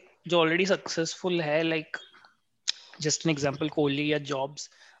कोई जो ऑलरेडी सक्सेसफुल है, like just an example Kohli या जॉब्स,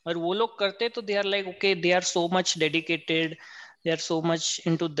 और वो लोग करते तो they are like okay, they are so much dedicated, they are so much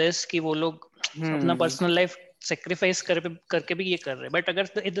into this कि वो लोग अपना पर्सनल लाइफ सेक्रीफाइस करके भी ये कर रहे हैं। बट अगर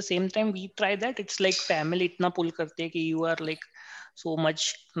at the same time we try that, it's like family इतना पुल करती है कि you are like so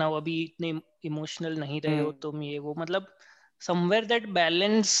much now, अभी इतने इमोशनल नहीं रहे हो तुम, ये वो मतलब somewhere that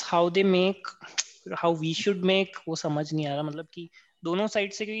balance how they make, how we should make, वो समझ नहीं आ रहा। मतलब कि दोनों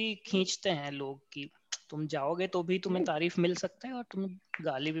साइड से भी खींचते हैं लोग कि तुम जाओगे तो भी तुम्हें तारीफ मिल सकता है और तुम्हें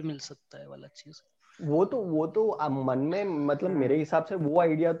गाली भी मिल सकता है वाला चीज। वो तो मन में मतलब मेरे हिसाब से वो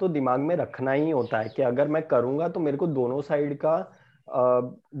आइडिया तो दिमाग में रखना ही होता है कि अगर मैं करूंगा तो मेरे को दोनों साइड का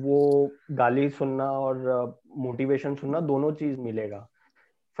वो गाली सुनना और मोटिवेशन सुनना, दोनों चीज मिलेगा।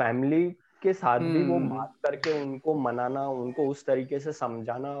 फैमिली के साथ भी वो बात करके उनको मनाना, उनको उस तरीके से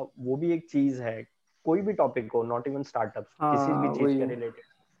समझाना, वो भी एक चीज है। कोई भी टॉपिक हो, नॉट इवन स्टार्टअप्स, किसी भी चीज के रिलेटेड।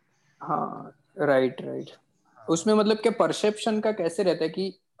 हाँ, राइट राइट। उसमें मतलब क्या परसेप्शन का कैसे रहता है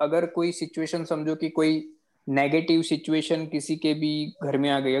कि अगर कोई सिचुएशन समझो कि कोई नेगेटिव सिचुएशन किसी के भी घर में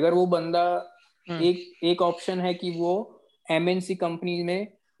आ गई, अगर वो बंदा एक एक ऑप्शन है कि वो MNC कंपनी में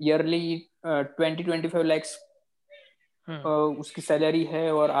ईयरली 20-25 lakhs उसकी सैलरी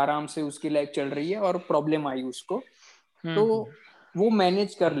है और आराम से उसकी लाइफ चल रही है, और प्रॉब्लम आई उसको, तो वो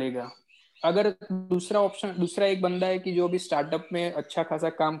मैनेज कर लेगा। अगर दूसरा ऑप्शन, दूसरा एक बंदा है कि जो भी स्टार्टअप में अच्छा खासा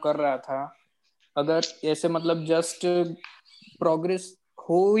काम कर रहा था, अगर ऐसे मतलब जस्ट प्रोग्रेस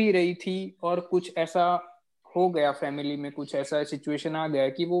हो ही रही थी और कुछ ऐसा हो गया, फैमिली में कुछ ऐसा सिचुएशन आ गया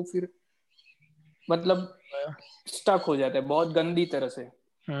कि वो फिर मतलब स्टक हो जाता है बहुत गंदी तरह से,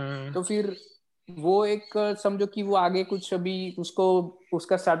 तो फिर वो एक समझो कि वो आगे कुछ अभी उसको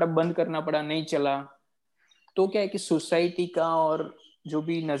उसका स्टार्टअप बंद करना पड़ा, नहीं चला, तो क्या है कि सोसाइटी का और जो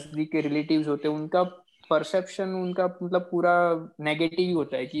भी नजदीक के रिलेटिव्स होते हैं उनका परसेप्शन, उनका मतलब पूरा नेगेटिव ही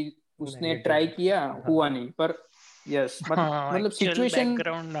होता है कि उसने ट्राई किया, हुआ नहीं। पर यस, मतलब एक्चुअल सिचुएशन,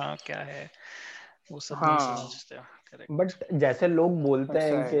 बैकग्राउंड ना क्या है वो सब नहीं हाँ समझते। करेक्ट। बट जैसे लोग बोलते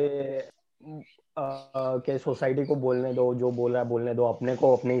ऐसा हैं है। कि सोसाइटी को बोलने दो, जो बोल रहा है बोलने दो, अपने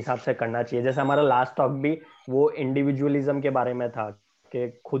को अपने हिसाब से करना चाहिए। जैसे हमारा लास्ट टॉक भी वो इंडिविजुअलिज्म के बारे में था कि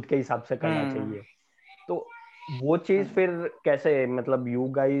खुद के हिसाब से करना चाहिए। तो वो चीज फिर कैसे, मतलब you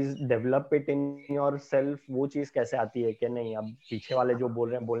guys develop it in yourself, वो चीज कैसे आती है कि नहीं अब पीछे वाले जो बोल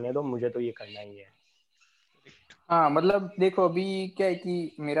रहे हैं बोलने दो, मुझे तो ये करना ही है। हाँ मतलब देखो, अभी क्या है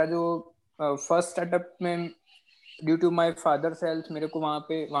कि मेरा जो फर्स्ट स्टार्टअप में due to my father's health मेरे को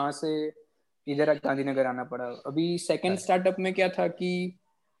वहां से इधर गांधीनगर आना पड़ा। अभी सेकंड स्टार्टअप में क्या था कि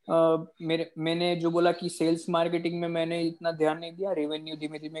मैंने जो बोला कि सेल्स मार्केटिंग में मैंने इतना ध्यान नहीं दिया, रेवेन्यू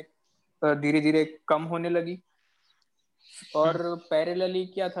धीमे धीमे धीरे धीरे कम होने लगी। और पैरेलली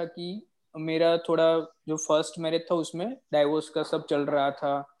क्या था कि मेरा थोड़ा जो फर्स्ट मैरिज था उसमें डाइवोर्स का सब चल रहा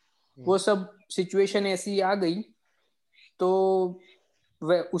था, वो सब सिचुएशन ऐसी आ गई, तो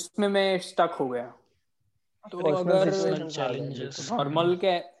वह उसमें मैं स्टक हो गया। तो पर्सनल अगर सिचुएशंस आ गए चैलेंजेस। बिल्कुल। नॉर्मल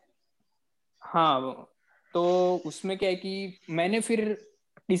क्या, हाँ, तो उसमें क्या है कि मैंने फिर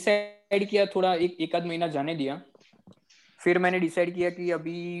डिसाइड किया, थोड़ा एक आध महीना जाने दिया, फिर मैंने डिसाइड किया कि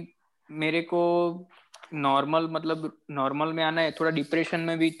अभी मेरे को नॉर्मल मतलब नॉर्मल में आना है। थोड़ा डिप्रेशन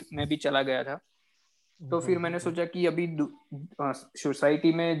में भी मैं भी चला गया था, तो फिर मैंने सोचा कि अभी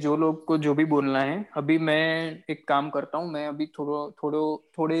सोसाइटी में जो लोग को जो भी बोलना है, अभी मैं एक काम करता हूँ, मैं अभी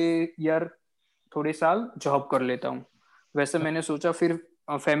थोड़े ईयर थोड़े साल जॉब कर लेता हूँ। वैसे मैंने सोचा, फिर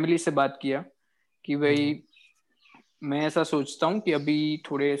फैमिली से बात किया कि भाई मैं ऐसा सोचता हूँ कि अभी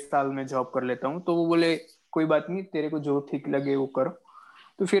थोड़े साल में जॉब कर लेता हूँ। तो वो बोले कोई बात नहीं, तेरे को जो ठीक लगे वो कर।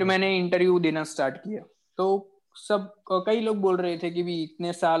 तो फिर मैंने इंटरव्यू देना स्टार्ट किया। तो सब कई लोग बोल रहे थे कि भी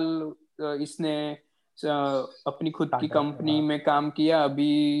इतने साल इसने अपनी खुद की स्टार्टअप कंपनी में काम किया,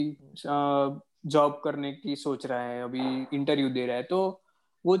 अभी जॉब करने की सोच रहा है, अभी इंटरव्यू दे रहा है। तो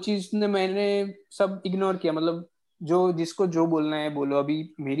वो चीज ने मैंने सब इग्नोर किया। मतलब जो जिसको जो बोलना है बोलो,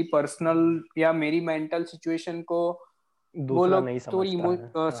 अभी मेरी पर्सनल या मेरी मेंटल सिचुएशन को वो दूसरा लोग नहीं तो समझता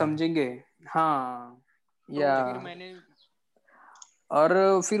है। हाँ। समझेंगे। हाँ, तो या फिर मैंने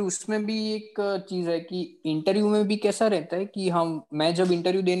और फिर उसमें भी एक चीज है कि इंटरव्यू में भी कैसा रहता है कि मैं जब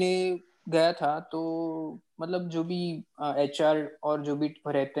इंटरव्यू देने गया था, तो मतलब जो भी एचआर और जो भी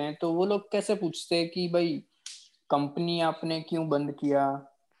रहते हैं, तो वो लोग कैसे पूछते हैं कि भाई कंपनी आपने क्यों बंद किया,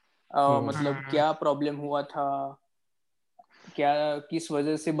 मतलब हम्म, क्या प्रॉब्लम हुआ था, क्या किस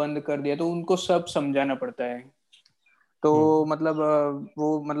वजह से बंद कर दिया, तो उनको सब समझाना पड़ता है। तो हम्म मतलब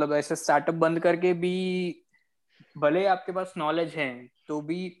वो मतलब ऐसे स्टार्टअप बंद करके भी भले आपके पास नॉलेज है, तो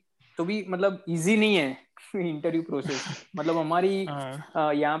भी मतलब इजी नहीं है इंटरव्यू प्रोसेस। मतलब हमारी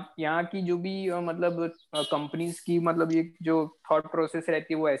हाँ यहाँ यहाँ की जो भी मतलब कंपनीज की मतलब ये जो थॉट प्रोसेस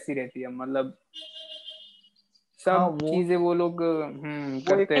रहती है वो ऐसी रहती है। मतलब हाँ, सब चीजें वो लोग वो एक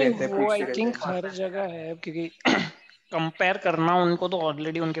करते नहीं, रहते हैं, वो आई पूछते रहते थिंक हैं। हर जगह है, क्योंकि कंपेयर करना उनको तो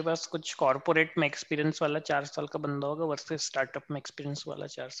ऑलरेडी उनके पास कुछ कॉर्पोरेट में एक्सपीरियंस वाला 4 साल का बंदा होगा वर्सेस स्टार्टअप में एक्सपीरियंस वाला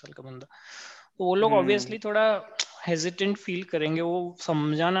 4 साल का बंदा। तो वो लोग हम्म ऑब्वियसली थोड़ा हेजिटेंट फील करेंगे। वो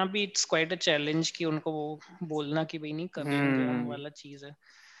समझाना भी इट्स क्वाइट अ चैलेंज कि उनको वो बोलना कि भाई नहीं करेंगे हम हम्म वाला चीज है।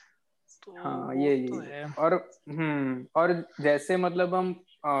 तो हाँ, वो ये तो है। और जैसे मतलब हम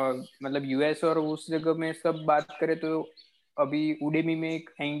मतलब यूएस और उस जगह में सब बात करें, तो अभी उडेमी में एक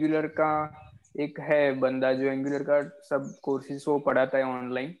एंगुलर का एक है बंदा जो एंगुलर का सब कोर्सेज वो पढ़ाता है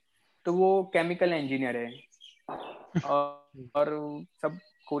ऑनलाइन। तो वो केमिकल इंजीनियर है, और सब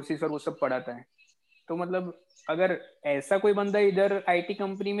कोर्सेज और वो सब पढ़ाता है। तो मतलब अगर ऐसा कोई बंदा इधर आईटी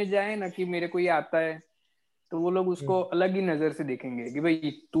कंपनी में जाए ना कि मेरे को ये आता है, तो वो लोग उसको अलग ही नजर से देखेंगे कि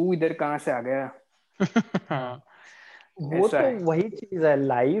भाई तू इधर कहाँ से आ गया। हाँ वो ऐसा तो है। वही चीज है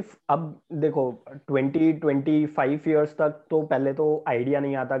लाइफ। अब देखो 20-25 ईयर्स तक तो पहले तो आइडिया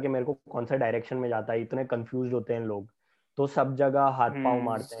नहीं आता कि मेरे को कौन सा डायरेक्शन में जाता है, इतने कंफ्यूज होते हैं लोग। तो सब जगह हाथ पांव हम्म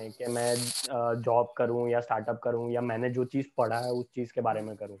मारते हैं कि मैं जॉब करूं या स्टार्टअप करूं या मैंने जो चीज पढ़ा है उस चीज के बारे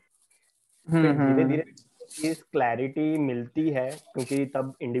में करूं। फिर धीरे हम्म धीरे चीज क्लैरिटी मिलती है, क्योंकि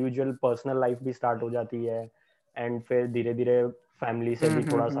तब इंडिविजुअल पर्सनल लाइफ भी स्टार्ट हो जाती है। एंड फिर धीरे धीरे फैमिली से भी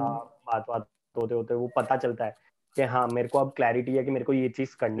थोड़ा सा हम्म बात बात होते होते वो पता चलता है कि हाँ मेरे को अब क्लैरिटी है कि मेरे को ये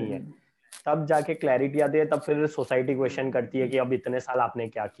चीज करनी है। हम्म, तब जाके क्लैरिटी आती है, तब फिर सोसाइटी क्वेश्चन करती है कि अब इतने साल आपने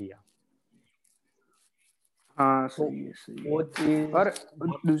क्या किया। हाँ, तो सही है सही है। वो चीज और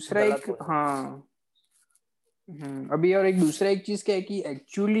बहुत दूसरा गलत एक, हो जाती है। हाँ, अभी और एक दूसरा एक चीज क्या है कि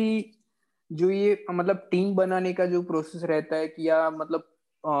एक्चुअली जो ये मतलब टीम बनाने का जो प्रोसेस रहता है कि या मतलब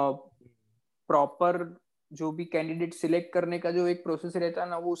प्रॉपर जो भी कैंडिडेट सिलेक्ट करने का जो एक प्रोसेस रहता है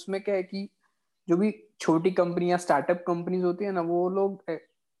ना, वो उसमें क्या है कि जो भी छोटी कंपनी या स्टार्टअप कंपनीज होती है ना, वो लोग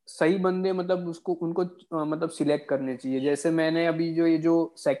सही बंदे मतलब उसको उनको मतलब सिलेक्ट करने चाहिए। जैसे मैंने अभी जो ये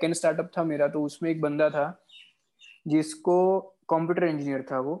जो सेकंड स्टार्टअप था मेरा, तो उसमें एक बंदा था जिसको कंप्यूटर इंजीनियर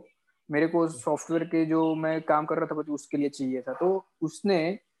था वो। मेरे को सॉफ्टवेयर के जो मैं काम कर रहा था बस उसके लिए चाहिए था। तो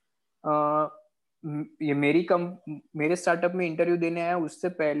उसने अ, ये मेरे स्टार्टअप में इंटरव्यू देने आया, उससे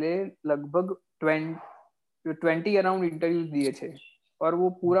पहले लगभग 20 अराउंड इंटरव्यू दिए थे। और वो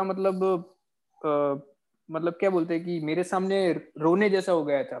पूरा मतलब मतलब क्या बोलते हैं कि मेरे सामने रोने जैसा हो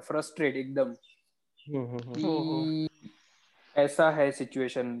गया था, फ्रस्ट्रेट एकदम हम्म। ओहो। कि ऐसा है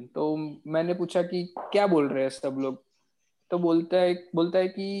सिचुएशन। तो मैंने पूछा कि क्या बोल रहे हैं सब लोग। तो बोलता है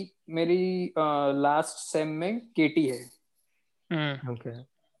कि मेरी लास्ट सेम में केटी है। हम्म ओके।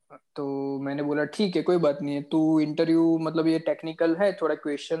 तो मैंने बोला ठीक है, कोई बात नहीं है, तू इंटरव्यू मतलब ये टेक्निकल है, थोड़ा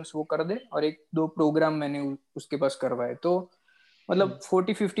क्वेश्चंस वो कर दे, और एक दो प्रोग्राम मैंने उसके पास करवाए। तो मतलब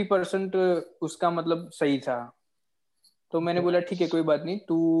 40-50% उसका मतलब सही था। तो मैंने ओके। बोला ठीक है, कोई बात नहीं,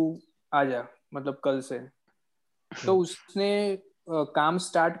 तू आ जा मतलब कल से। तो उसने काम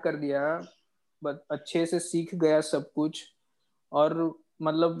स्टार्ट कर दिया, अच्छे से सीख गया सब कुछ। और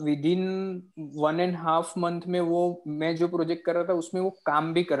मतलब विद इन 1.5 मंथ में वो मैं जो प्रोजेक्ट कर रहा था उसमें वो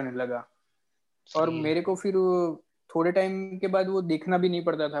काम भी करने लगा। और सही है। मेरे को फिर थोड़े टाइम के बाद वो देखना भी नहीं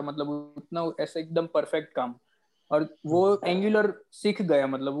पड़ता था, मतलब उतना ऐसा एकदम परफेक्ट काम। और वो एंगुलर सीख गया,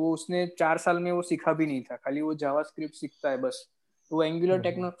 मतलब वो उसने 4 साल में वो सीखा भी नहीं था, खाली वो जावास्क्रिप्ट सीखता है बस। तो वो एंगुलर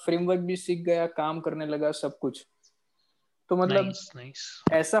टेक्नो फ्रेमवर्क भी सीख गया, काम करने लगा सब कुछ। तो मतलब नाइस नाइस।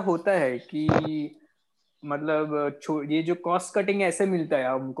 ऐसा होता है कि मतलब ये जो कॉस्ट कटिंग ऐसे मिलता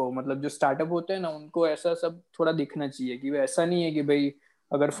है उनको, मतलब जो स्टार्टअप होते हैं ना उनको ऐसा सब थोड़ा दिखना चाहिए कि वो ऐसा नहीं है कि भाई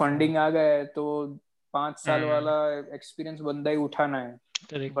अगर फंडिंग आ गया है तो 5 साल वाला एक्सपीरियंस बंदा ही उठाना है,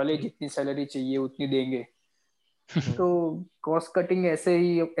 करेक्ट भले करेक्ट। जितनी सैलरी चाहिए उतनी देंगे। हम्म। तो कॉस्ट कटिंग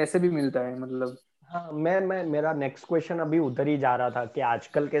ऐसे भी मिलता है मतलब। हाँ, मैं मेरा नेक्स्ट क्वेश्चन अभी उधर ही जा रहा था कि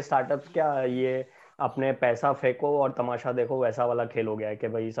आजकल के स्टार्टअप्स क्या ये अपने पैसा फेंको और तमाशा देखो वैसा वाला खेल हो गया है कि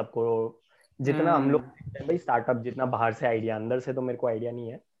भाई सबको जितना हम लोग हम्म देखते हैं भाई स्टार्टअप जितना बाहर से आइडिया, अंदर से तो मेरे को आइडिया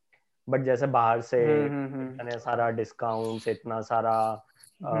नहीं है, बट जैसे बाहर से हम्म इतने सारा डिस्काउंट्स, इतना सारा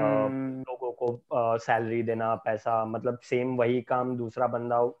हम्म लोगों को सैलरी देना, पैसा मतलब सेम वही काम दूसरा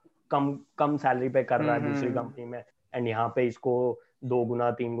बंदा कम कम सैलरी पे कर रहा है दूसरी हम्म। कंपनी में, एंड यहाँ पे इसको 2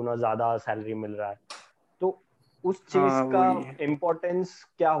 गुना 3 गुना ज्यादा सैलरी मिल रहा है। तो उस चीज हाँ का वही है। इम्पोर्टेंस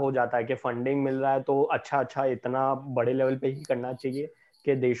क्या हो जाता है कि फंडिंग मिल रहा है तो अच्छा अच्छा इतना बड़े लेवल पे ही करना चाहिए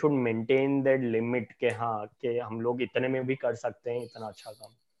कि they should maintain that limit के हाँ कि हम लोग इतने में भी कर सकते हैं इतना अच्छा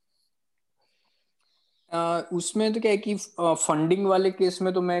काम। उसमें तो क्या है कि फंडिंग वाले केस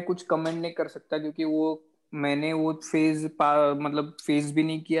में तो मैं कुछ कमेंट नहीं कर सकता, क्योंकि वो मैंने वो मतलब फेज भी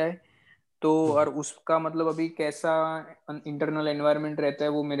नहीं किया है। तो और उसका मतलब अभी कैसा इंटरनल एनवायरनमेंट रहता है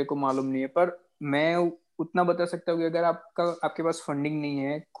वो मेरे को मालूम नहीं है। पर मैं उतना बता सकता हूँ कि अगर आपके पास फंडिंग नहीं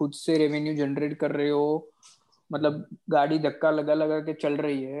है, खुद से रेवेन्यू जनरेट कर रहे हो, मतलब गाड़ी धक्का लगा लगा के चल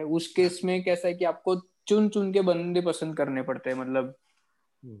रही है, उस केस में कैसा है कि आपको चुन चुन के बंदे पसंद करने पड़ते हैं। मतलब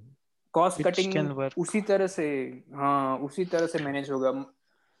cost Which cutting can work. उसी तरह से, हाँ उसी तरह से मैनेज होगा, And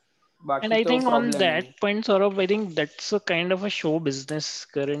बाकी I तो think on प्रॉब्लम that नहीं। point, Saurabh, I think that's a kind of a show business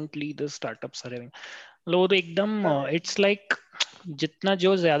currently the startups are having. लोग तो एकदम इट्स लाइक जितना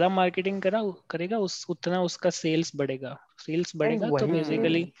जो ज्यादा मार्केटिंग करेगा उस उतना उसका सेल्स बढ़ेगा, सेल्स एंड बढ़ेगा तो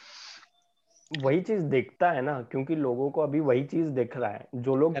बेसिकली वही चीज दिखता है ना, क्योंकि लोगों को अभी वही चीज दिख रहा है,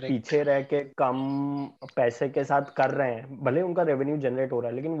 जो लोग करेक्ट। पीछे रह के कम पैसे के साथ कर रहे हैं भले उनका रेवेन्यू जनरेट हो रहा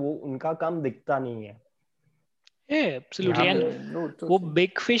है लेकिन वो उनका काम दिखता नहीं है एब्सोल्युटली। यहाँ पे। एंड वो तो वो सही।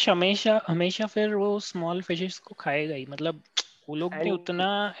 बिग फिश हमेशा हमेशा फिर वो स्मॉल फिशेस को खाएगा ही, मतलब वो लोग ने एंड उतना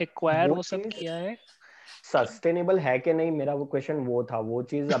एक्वायर वो वो सब चीज किया है। सस्टेनेबल है कि नहीं, मेरा वो क्वेश्चन वो था, वो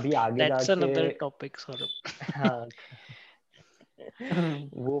चीज अभी आगे दैट्स जाके। Another topic Saurabh. हाँ,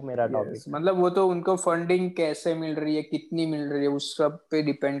 वो मेरा यस, टॉपिक था। मतलब वो तो उनको फंडिंग कैसे मिल रही है, कितनी मिल रही है, उस सब पे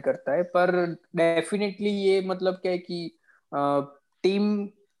डिपेंड करता है। पर डेफिनेटली ये मतलब क्या है कि टीम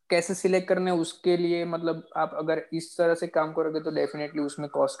कैसे सिलेक्ट करना है उसके लिए, मतलब आप अगर इस तरह से काम करोगे तो डेफिनेटली उसमें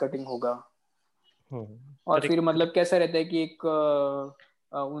कॉस्ट कटिंग होगा। हम्म और फिर करेक्ट मतलब करेक्ट। कैसा रहता है कि एक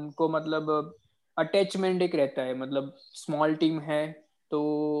उनको मतलब अटैचमेंट एक रहता है, मतलब स्मॉल टीम है तो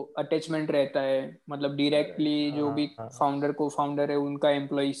अटैचमेंट रहता है, मतलब डायरेक्टली जो भी हाँ। फाउंडर है उनका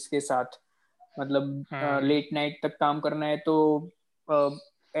एम्प्लॉइज के साथ, मतलब हम्म। लेट नाइट तक काम करना है तो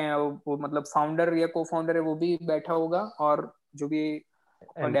वो मतलब फाउंडर या को फाउंडर है वो भी बैठा होगा, और जो भी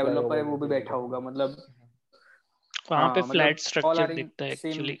एम्प्लॉय डेवलपर होगा है वो वो भी भी बैठा बैठा होगा, होगा। मतलब वहां पे हाँ फ्लैट मतलब ऑल स्ट्रक्चर आर इन दिखता है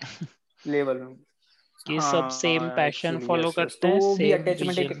सेम एक्चुअली। लेवल। कि सब सेम हाँ passion actually follow yes yes, करते तो हैं, वो भी सेम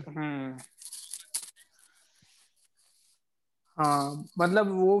अटैचमेंट एक विजन। हाँ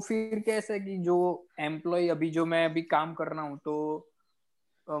मतलब वो फिर कैसा है कि जो एम्प्लॉय अभी जो मैं अभी काम कर रहा हूँ तो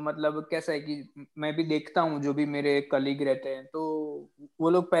मतलब कैसा है कि मैं भी देखता हूँ जो भी मेरे कलीग रहते हैं तो वो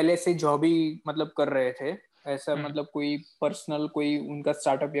लोग पहले से जॉब ही मतलब कर रहे थे, ऐसा हम्म मतलब कोई पर्सनल कोई उनका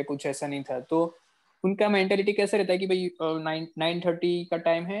स्टार्टअप या कुछ ऐसा नहीं था। तो उनका मेंटेलिटी कैसा रहता है कि भाई 9:30 का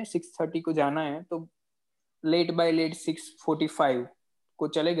टाइम है, 6:30 को जाना है, तो लेट बाय लेट 6:45 को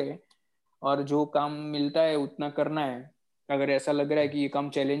चले गए, और जो काम मिलता है उतना करना है। अगर ऐसा लग रहा है कि ये काम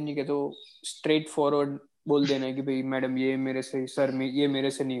चैलेंजिंग है तो स्ट्रेट फॉरवर्ड बोल देना है कि भाई मैडम ये मेरे से, सर में ये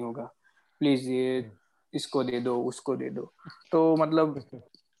मेरे से नहीं होगा, प्लीज ये इसको दे दो उसको दे दो। तो मतलब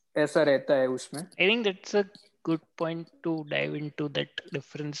ऐसा रहता है उसमें। I think that's a good point to dive into that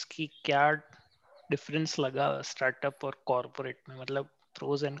difference कि क्या डिफरेंस लगा स्टार्टअप और कॉर्पोरेट में, मतलब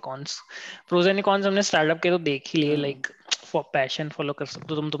pros and cons. Pros and cons हमने स्टार्टअप के तो देख ही लिए, हम्म लाइक पैशन फॉलो कर सकते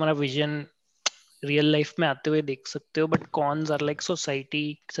हो तुम, तुम्हारा विजन रियल लाइफ में आते हुए देख सकते हो, but cons are like society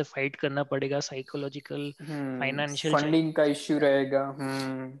से फाइट करना पड़ेगा, साइकोलॉजिकल फाइनेंशियल चाहिए। फंडिंग का इश्यू रहेगा।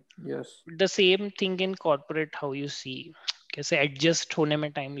 Yes. The same thing in corporate, how you see कैसे एडजस्ट होने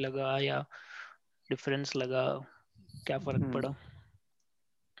में टाइम लगा या डिफरेंस लगा, क्या फर्क पड़ा?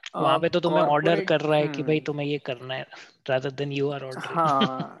 वहां पे तो तुम्हें ऑर्डर कॉर्पोरेट कर रहा है कि भाई तुम्हें ये करना है, rather than you are ordering.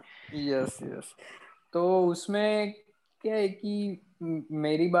 हाँ यस यस। तो उसमें क्या है कि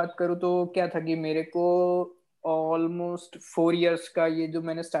मेरी बात करूँ तो क्या था कि मेरे को ऑलमोस्ट 4 इयर्स का ये जो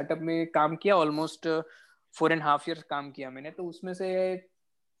मैंने स्टार्टअप में काम किया, ऑलमोस्ट 4.5 इयर्स काम किया मैंने, तो उसमें से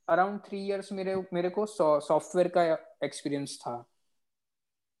अराउंड 3 इयर्स मेरे को सॉफ्टवेयर का एक्सपीरियंस था।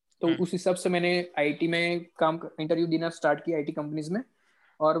 तो उस हिसाब से मैंने आईटी में काम इंटरव्यू देना स्टार्ट किया आईटी कंपनीज में,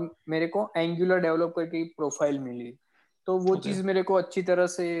 और मेरे को एंगुलर डेवलपर की प्रोफाइल मिली। तो वो Okay. चीज मेरे को अच्छी तरह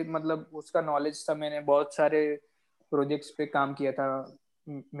से मतलब उसका नॉलेज था, मैंने बहुत सारे प्रोजेक्ट्स पे काम किया था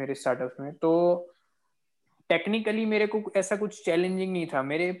मेरे स्टार्टअप में। तो टेक्निकली मेरे को ऐसा कुछ चैलेंजिंग नहीं था।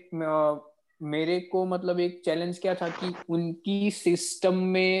 मेरे को मतलब एक चैलेंज क्या था कि उनकी सिस्टम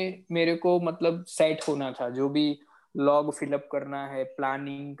में मेरे को मतलब सेट होना था। जो भी लॉग फिलअप करना है,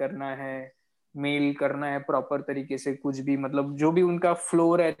 प्लानिंग करना है, मेल करना है प्रॉपर तरीके से, कुछ भी मतलब जो भी उनका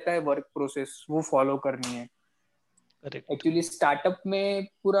फ्लो रहता है वर्क प्रोसेस वो फॉलो करनी है। Correct. एक्चुअली स्टार्टअप में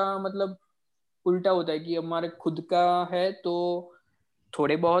पूरा मतलब उल्टा होता है कि हमारे खुद का है, तो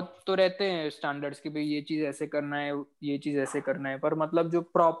थोड़े बहुत तो रहते हैं स्टैंडर्ड्स कि भाई ये चीज ऐसे करना है, ये चीज ऐसे करना है, पर मतलब जो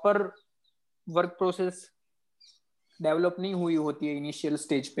प्रॉपर वर्क प्रोसेस डेवलप नहीं हुई होती है इनिशियल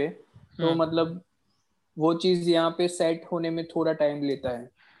स्टेज पे, तो मतलब वो चीज यहाँ पे सेट होने में थोड़ा टाइम लेता है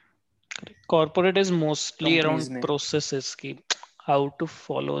Corporate is mostly around companies में। processes की how to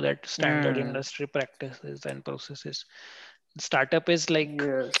follow that standard hmm. industry practices and processes. Startup is like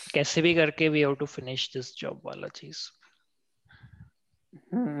yes. कैसे भी करके we have to finish this job वाला चीज.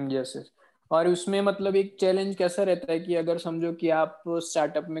 Yes yes. और उसमें मतलब एक चैलेंज कैसा रहता है कि अगर समझो कि आप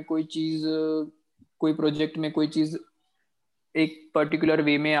स्टार्टअप में कोई चीज, कोई प्रोजेक्ट में कोई चीज एक पर्टिकुलर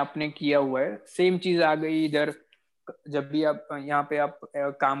वे में आपने किया हुआ है, सेम चीज आ गई इधर, जब भी आप यहाँ पे आप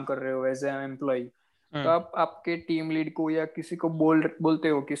काम कर रहे हो एज ए एम्प्लॉय, तो हम्म. आप आपके टीम लीड को या किसी को बोलते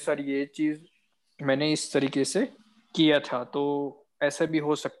हो कि सर ये चीज मैंने इस तरीके से किया था, तो ऐसा भी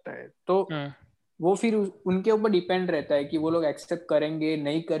हो सकता है। तो हम्म. वो फिर उनके ऊपर डिपेंड रहता है कि वो लोग एक्सेप्ट करेंगे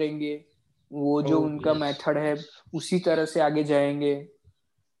नहीं करेंगे। वो जो Oh उनका yes. मेथड है उसी तरह से आगे जाएंगे।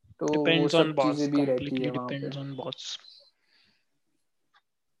 तो वो Depends on सब boss. चीजें भी रहती है Completely वहां पे। depends on boss.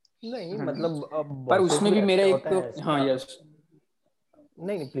 नहीं हम्म। मतलब पर बॉसेस उसमें भी भी मेरा ऐसे एक, होते हैं हाँ ऐसा। यस,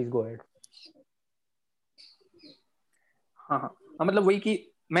 नहीं नहीं, प्लीज गो अहेड। हाँ हाँ मतलब वही कि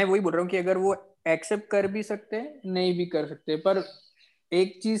मैं वही बोल रहा हूँ कि अगर वो एक्सेप्ट कर भी सकते हैं नहीं भी कर सकते, पर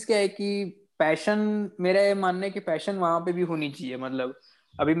एक चीज क्या है कि पैशन, मेरा ये मानना है कि पैशन वहां पे भी होनी चाहिए। मतलब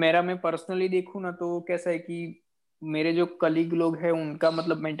अभी मेरा मैं पर्सनली देखूँ ना, तो कैसा है कि मेरे जो कलीग लोग हैं उनका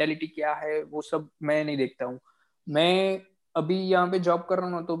मतलब मेंटेलिटी क्या है वो सब मैं नहीं देखता हूँ। मैं अभी यहाँ पे जॉब कर रहा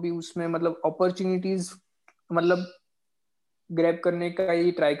हूँ ना, तो भी उसमें मतलब अपॉर्चुनिटीज मतलब ग्रैब करने का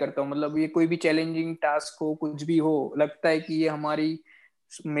ही ट्राई करता हूँ। मतलब ये कोई भी चैलेंजिंग टास्क हो, कुछ भी हो, लगता है कि ये हमारी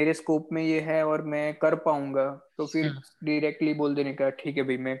मेरे स्कोप में ये है और मैं कर पाऊंगा, तो फिर हम्म. डायरेक्टली बोल देने का ठीक है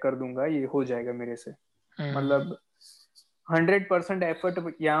भाई मैं कर दूंगा, ये हो जाएगा मेरे से। हम्म. मतलब 100%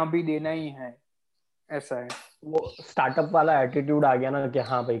 एफर्ट यहाँ भी देना ही है, ऐसा है। वो स्टार्टअप वाला एटीट्यूड आ गया ना कि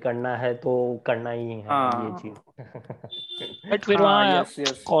हाँ भाई करना है तो करना ही है ये हाँ चीज। बट फिर हाँ वहाँ यस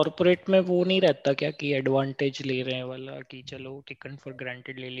यस। कॉर्पोरेट में वो नहीं रहता क्या कि एडवांटेज ले रहे हैं वाला कि चलो टेकन फॉर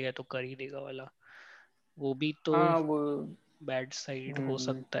ग्रांटेड ले लिया तो कर ही देगा वाला. वो भी तो हाँ वो बैड साइड हो हम्म,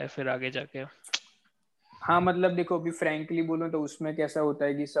 सकता है फिर आगे जाके. हाँ मतलब देखो अभी फ्रैंकली बोलूं तो उसमें कैसा होता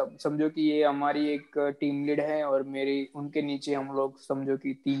है कि सब समझो कि ये हमारी एक टीम लीड है और मेरी उनके नीचे हम लोग समझो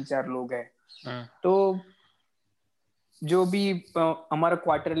कि 3-4 लोग हैं। हम्म. तो जो भी हमारा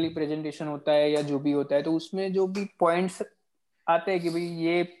क्वार्टरली प्रेजेंटेशन होता है या जो भी होता है, तो उसमें जो भी पॉइंट्स आते हैं कि भाई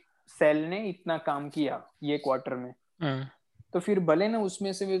ये सेल ने इतना काम किया ये क्वार्टर में, हम्म. तो फिर भले ना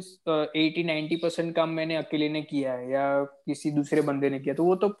उसमें से 80-90% काम मैंने अकेले ने किया है या किसी दूसरे बंदे ने किया, तो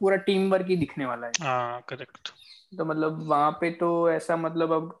वो तो पूरा टीम वर्क ही दिखने वाला है। हाँ करेक्ट. तो मतलब वहां पे तो ऐसा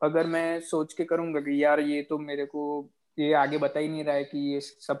मतलब अब अगर मैं सोच के करूंगा कि यार ये तो मेरे को ये आगे बता ही नहीं रहा है कि ये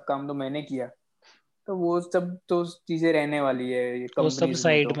सब काम तो मैंने किया, तो वो सब तो चीजें रहने वाली है ये वो सब कंपनीज में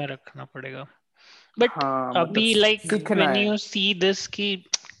साइड तो। में रखना पड़ेगा. बट हाँ मतलब अभी लाइक सीखना व्हेन है। यू सी दिस कि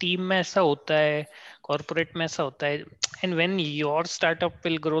टीम में ऐसा होता है, कॉर्पोरेट में ऐसा होता है, and when your startup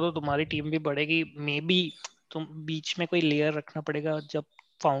will grow तो तुम्हारी टीम भी बढ़ेगी मे बी. तुम बीच में कोई लेयर रखना पड़ेगा जब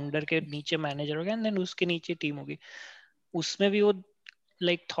फाउंडर के नीचे मैनेजर होगा एंड देन उसके नीचे टीम होगी. उसमें भी वो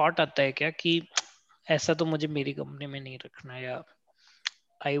लाइक थॉट आता है क्या कि ऐसा तो मुझे मेरी कंपनी में नहीं रखना, या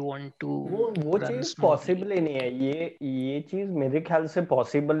आई वांट टू वो रन चीज स्मूथली. पॉसिबल ही नहीं है। ये चीज मेरे ख्याल से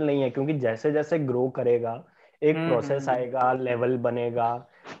पॉसिबल नहीं है, क्योंकि जैसे जैसे ग्रो करेगा एक प्रोसेस हम्म। आएगा, लेवल बनेगा।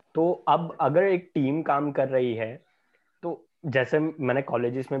 तो अब अगर एक टीम काम कर रही है, तो जैसे मैंने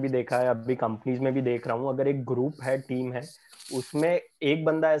कॉलेजेस में भी देखा है, अभी कंपनीज में भी देख रहा हूँ, अगर एक ग्रुप है, टीम है, उसमें एक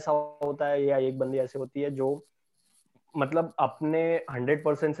बंदा ऐसा होता है या एक बंदी ऐसी होती है जो मतलब अपने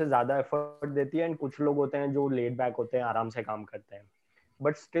 100% से ज्यादा एफर्ट देती है, एंड कुछ लोग होते हैं जो लेड बैक होते हैं, आराम से काम करते हैं,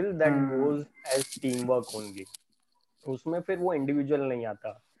 but still that hmm. Goes as team work only. उसमें फिर वो इंडिविजुअल नहीं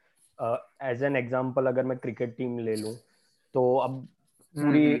आता। एज एन एग्जाम्पल अगर मैं क्रिकेट टीम ले लूं, तो अब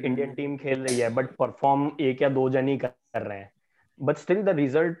पूरी इंडियन टीम खेल रही है बट परफॉर्म एक या दो जन ही कर रहे हैं, but still the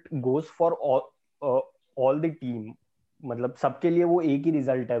result goes for all the team. मतलब सबके लिए वो एक ही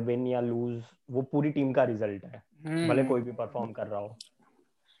रिजल्ट है, विन या लूज, वो पूरी टीम का रिजल्ट है, भले कोई भी परफॉर्म कर रहा हो।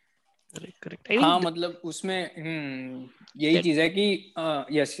 करेक्ट। हाँ मतलब उसमें यही चीज है कि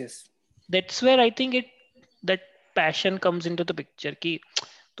yes yes, that's where I think it that passion comes into the picture कि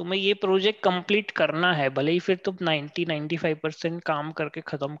तुम्हें ये प्रोजेक्ट कंप्लीट करना है, भले ही फिर तुम 90-95% काम करके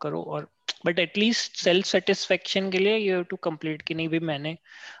खत्म करो, और बट एटलीस्ट सेल्फ सेटिस्फेक्शन के लिए यू हैव टू कंप्लीट कि नहीं भी मैंने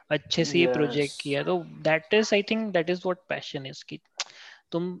अच्छे से ये प्रोजेक्ट किया। तो that is I think that is what passion is, कि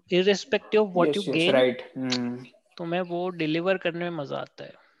तुम irrespective of what you gain, right, तुम्हें वो डिलीवर करने में मजा आता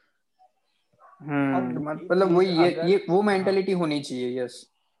है। मतलब वही ये वो मेंटालिटी होनी चाहिए। यस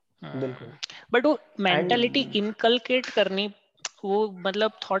बिल्कुल। बट वो मेंटालिटी इनकलकेट करनी, वो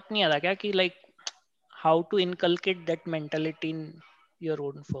मतलब थॉट नहीं आता क्या कि like how to inculcate that mentality in your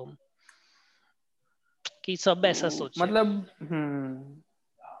own firm, कि सब ऐसा सोचे? मतलब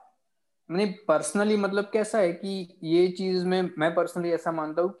नहीं पर्सनली मतलब कैसा है कि ये चीज में मैं पर्सनली ऐसा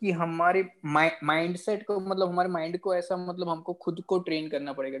मानता हूँ कि हमारे माइंडसेट को, मतलब हमारे माइंड को ऐसा, मतलब हमको खुद को ट्रेन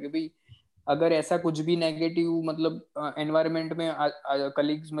करना पड़ेगा कि भाई अगर ऐसा कुछ भी नेगेटिव मतलब एनवायरनमेंट में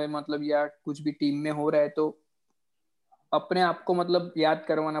कलीग्स में मतलब या कुछ भी टीम में हो रहा है, तो अपने आप को मतलब याद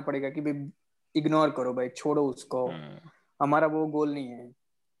करवाना पड़ेगा कि भाई इग्नोर करो भाई, छोड़ो उसको, हमारा वो गोल नहीं है,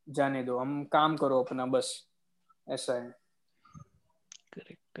 जाने दो, हम काम करो अपना बस, ऐसा है।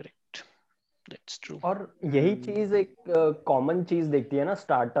 Correct correct, that's true. और यही चीज एक कॉमन चीज देखती है ना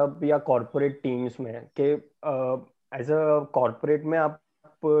स्टार्टअप या कॉर्पोरेट टीम्स में, कि एज अ कॉर्पोरेट में आप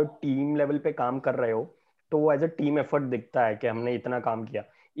टीम लेवल पे काम कर रहे हो तो वो एज अ टीम एफर्ट दिखता है कि हमने इतना काम किया।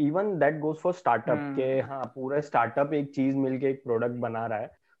 Even that goes for startup, के हाँ पूरा स्टार्टअप एक चीज मिलके एक प्रोडक्ट बना रहा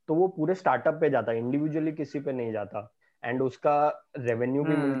है तो वो पूरे स्टार्टअप पे जाता है, इंडिविजुअली किसी पे नहीं जाता, एंड उसका रेवेन्यू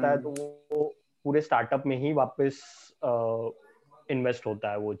भी मिलता है तो वो पूरे स्टार्टअप में ही वापस इन्वेस्ट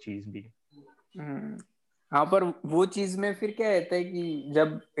होता है वो चीज भी। हाँ पर वो चीज में फिर क्या रहता है कि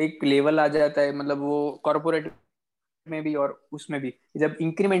जब एक लेवल आ जाता है, मतलब वो कॉर्पोरेट में भी और उसमें भी जब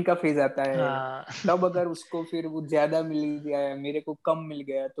इंक्रीमेंट का फेज आता है, हाँ तब अगर उसको फिर वो ज्यादा मिल गया, मेरे को कम मिल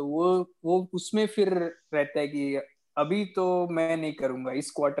गया, तो वो उसमें फिर रहता है कि अभी तो मैं नहीं करूंगा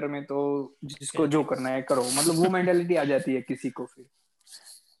इस क्वार्टर में, तो जिसको जो करना है करो, मतलब वो मेंटालिटी आ जाती है किसी को फिर।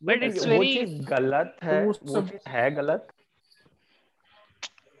 बट इट्स वो वेरी, चीज गलत तो है, वो वो सब चीज है गलत।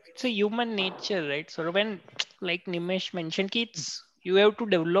 it's a human nature, right? So when, like Nimesh mentioned, कि it's you have to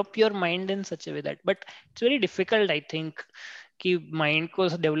develop your mind in such a way that, but it's very difficult, I think, कि mind को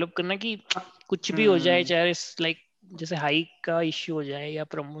develop करना कि कुछ भी हो जाए, चाहे like जैसे हाइक का इश्यू हो जाए या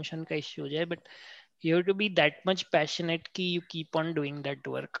प्रमोशन का इश्यू हो जाए, but you have to be that much passionate कि you keep on doing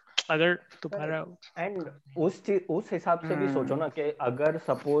that work। अगर तुम्हारा एंड उस हिसाब से भी सोचो ना कि अगर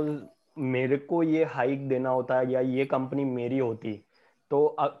सपोज मेरे को ये हाइक देना होता है या ये कंपनी मेरी होती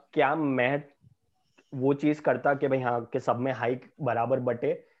तो क्या मैं वो चीज करता कि भाई हाँ कि सब में हाइक बराबर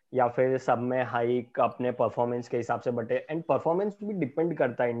बटे, या फिर सब में हाइक अपने परफॉर्मेंस के हिसाब से बटे। एंड परफॉर्मेंस भी डिपेंड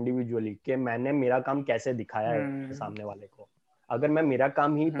करता है इंडिविजुअली कि मैंने मेरा काम कैसे दिखाया है सामने वाले को। अगर मैं मेरा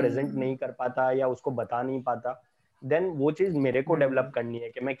काम ही प्रेजेंट नहीं कर पाता या उसको बता नहीं पाता, देन वो चीज मेरे को डेवलप करनी है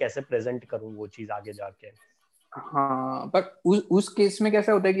कि मैं कैसे प्रेजेंट करूं वो चीज आगे जाके। हाँ पर उस केस में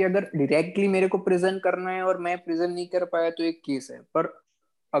कैसा होता है कि अगर डायरेक्टली मेरे को प्रेजेंट करना है और मैं प्रेजेंट नहीं कर पाया तो एक केस है, पर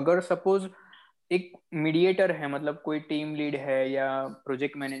अगर सपोज एक मीडिएटर है, मतलब कोई टीम लीड है या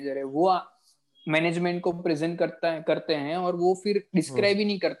प्रोजेक्ट मैनेजर है, वो मैनेजमेंट को प्रेजेंट करते हैं और वो फिर डिस्क्राइब ही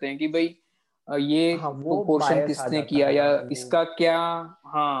नहीं करते हैं कि भाई ये हाँ वो पोर्शन बायस आ किसने जाता किया है या वो। इसका क्या।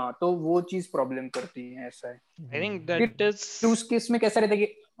 हाँ तो वो चीज प्रॉब्लम करती है, ऐसा है। I think that is फिर उस केस में कैसा रहता है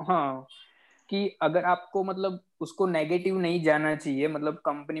कि हाँ कि अगर आपको मतलब उसको नेगेटिव नहीं जाना चाहिए, मतलब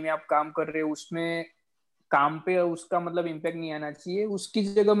कंपनी में आप काम कर रहे हो उसमें काम पे उसका मतलब इम्पैक्ट नहीं आना चाहिए, उसकी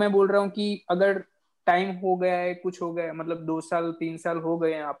जगह मैं बोल रहा हूँ कि अगर टाइम हो गया है, कुछ हो गया है, मतलब 2 साल 3 साल हो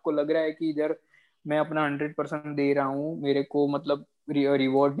गए हैं, आपको लग रहा है कि इधर मैं अपना 100% दे रहा हूँ, मेरे को मतलब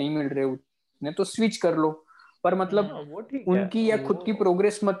रिवॉर्ड नहीं मिल रहे उतने, तो स्विच कर लो। पर मतलब हाँ वो ठीक है उनकी या खुद की वो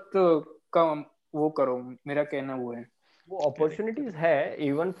प्रोग्रेस मत कम वो करो, मेरा कहना वो है। वो अपॉर्चुनिटीज है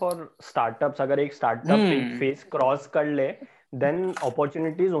इवन फॉर स्टार्टअप्स। अगर एक स्टार्टअप एक हम्म फेस क्रॉस कर ले देन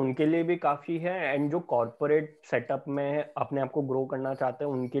अपॉर्चुनिटीज उनके लिए भी काफी है, एंड जो कॉर्पोरेट सेटअप में अपने आप को ग्रो करना चाहते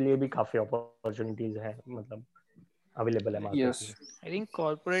हैं उनके लिए भी काफी अपॉर्चुनिटीज है, मतलब अवेलेबल है मार्केट यस में। I think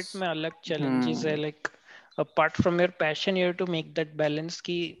corporate में अलग challenges है, हम्म like apart from your passion you have to make that balance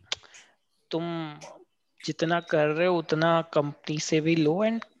कि तुम जितना कर रहे हो उतना कंपनी से भी लो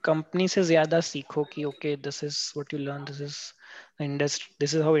एंड कंपनी से ज्यादा सीखो कि okay this is what you learn, this is industry,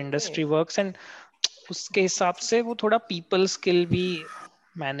 this is how industry works, and उसके हिसाब से वो थोड़ा पीपल स्किल भी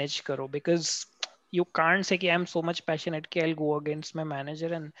मैनेज करो, बिकॉज you can't say कि I'm so much passionate कि I'll go against my manager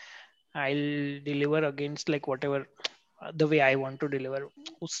and I'll deliver against like whatever the way I want to deliver.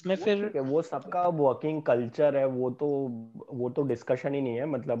 उसमें वो फिर ठीक है, वो सबका वर्किंग कल्चर है, वो तो डिस्कशन ही नहीं है,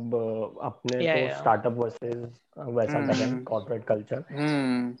 मतलब अपने या तो या स्टार्टअप वर्सेस वैसा कर रहे हैं हम्म कॉर्पोरेट कल्चर,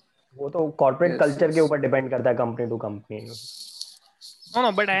 हम्म वो तो कॉर्पोरेट यस कल्चर के यस ऊपर डिपेंड करता है company to company. No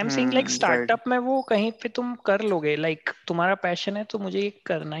no, but I am saying like right startup में वो कहीं पे तुम कर लोगे, लाइक तुम्हारा पैशन है तो मुझे ये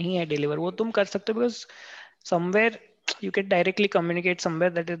करना ही है डिलीवर, वो तुम कर सकते हो, because somewhere you can directly communicate,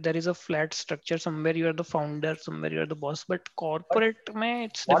 somewhere that there is a flat structure, somewhere you are the founder, somewhere you are the boss, but but corporate में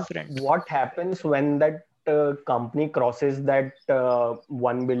it's what different. what happens when that company crosses that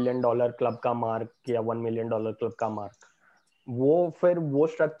 $1 billion club का mark या $1 million club का mark, वो फिर वो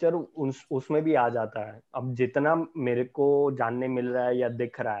structure उसमें भी आ जाता है। अब जितना मेरे को जानने मिल रहा है या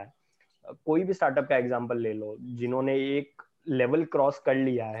दिख रहा है, कोई भी स्टार्टअप का एग्जांपल ले लो जिन्होंने एक लेवल क्रॉस कर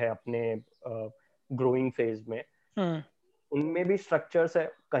लिया है अपने ग्रोइंग फेज में, Hmm. उनमें भी स्ट्रक्चर्स है,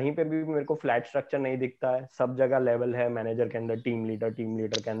 कहीं पे भी मेरे को फ्लैट स्ट्रक्चर नहीं दिखता है, सब जगह लेवल है, मैनेजर के अंदर टीम लीडर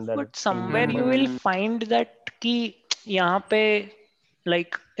के अंदर But team somewhere you member. will find that कि यहाँ पे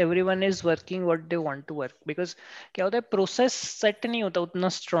like everyone is working what they want to work, because क्या होता है प्रोसेस सेट नहीं होता उतना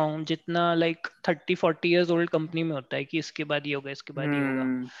स्ट्रांग जितना like 30-40 years old कंपनी में होता है कि इसके बाद ये होगा, इसके बाद ये होगा,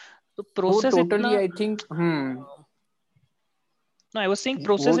 तो वो प्रोसेस टोटली इतना, I think I was saying वो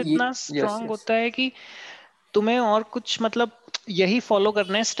प्रोसेस ये इतना यस स्ट्रांग यस होता है कि तुम्हें और कुछ मतलब यही फॉलो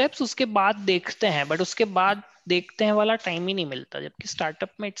करने हैं स्टेप्स, उसके बाद देखते हैं, बट उसके बाद देखते हैं वाला टाइम ही नहीं मिलता, जबकि स्टार्टअप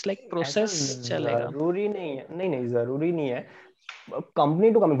में इट्स लाइक ऐसा प्रोसेस चलेगा। जरूरी नहीं है, नहीं नहीं जरूरी नहीं है,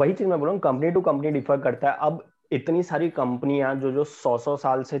 कंपनी टू कंपनी, वही चीज मैं बोल रहा हूँ, कंपनी टू कंपनी डिफर करता है। अब इतनी सारी कंपनियां जो जो 100 100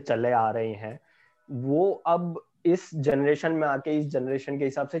 साल से चले आ रही हैं, वो अब इस जनरेशन में आके इस जनरेशन के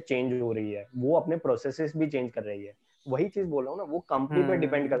हिसाब से चेंज हो रही है, वो अपने प्रोसेसेस भी चेंज कर रही है। वही चीज बोल रहा हूँ ना, वो कंपनी पे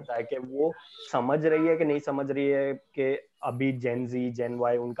डिपेंड हम्म करता है कि वो समझ रही है कि नहीं समझ रही है, कि अभी जेन जी जेन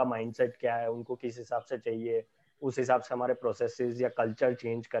वाई उनका माइंडसेट क्या है, उनको किस हिसाब से चाहिए, उस हिसाब से हमारे प्रोसेसेस या कल्चर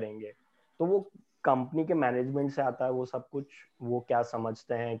चेंज करेंगे। तो वो कंपनी के मैनेजमेंट से आता है वो सब कुछ, वो क्या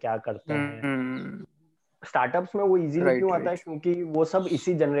समझते हैं क्या करते हैं। हम्म स्टार्टअप्स में वो इजीली राइट क्यों आता है, राइट क्योंकि वो सब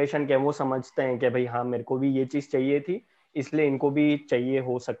इसी जनरेशन के हैं, वो समझते हैं कि भाई हाँ मेरे को भी ये चीज चाहिए थी, इसलिए इनको भी चाहिए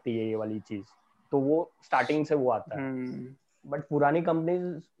हो सकती है ये वाली चीज, तो वो स्टार्टिंग से वो आता है। हम्म बट पुरानी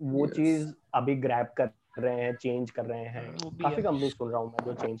कंपनीज वो यस चीज अभी ग्रैब कर रहे हैं, चेंज कर रहे हैं, वो भी है। काफी कंपनी सुन रहा हूँ मैं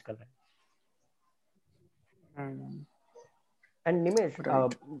जो चेंज कर रहे हैं। Hmm and Nimesh,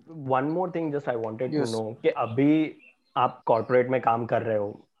 right one more thing just I wanted to yes no कि अभी आप कॉर्पोरेट में काम कर रहे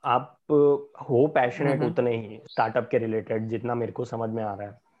हो, आप हो पैशनेट हम्म उतने ही स्टार्टअप के रिलेटेड जितना मेरे को समझ में आ रहा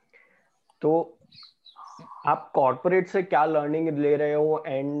है, तो आप कॉर्पोरेट से क्या लर्निंग ले रहे हो,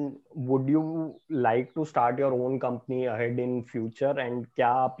 and would you like to start your own company ahead in future, एंड क्या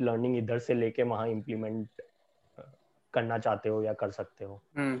आप लर्निंग इधर से लेके वहां इम्प्लीमेंट करना चाहते हो या कर सकते हो?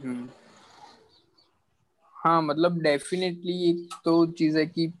 हम्म हाँ मतलब डेफिनेटली एक तो चीज है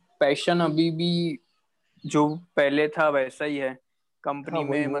कि पैशन अभी भी जो पहले था वैसा ही है हाँ कंपनी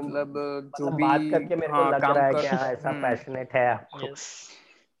वही में, वो, मतलब जो मतलब भी बात करके मेरे को हाँ लग काम रहा है कि कर हाँ ऐसा पैशनेट है आपको। यस।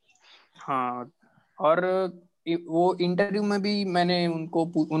 हाँ और वो इंटरव्यू में भी मैंने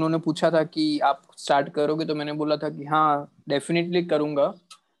उन्होंने पूछा था कि आप स्टार्ट करोगे, तो मैंने बोला था कि हाँ डेफिनेटली करूंगा,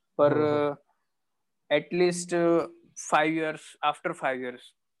 पर hmm. At least 5 years, after 5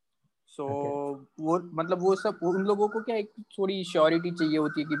 years। So okay. वो मतलब वो सब उन लोगों को क्या एक थोड़ी श्योरिटी चाहिए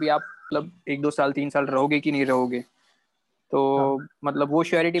होती है कि भाई आप मतलब 1 2 साल 3 साल रहोगे कि नहीं रहोगे। तो हाँ। मतलब वो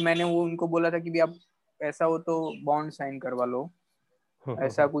श्योरिटी मैंने वो उनको बोला था कि भाई आप ऐसा हो तो बॉन्ड साइन करवा लो,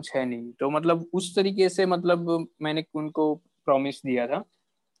 ऐसा कुछ है नहीं। तो मतलब उस तरीके से मतलब मैंने उनको प्रॉमिस दिया था।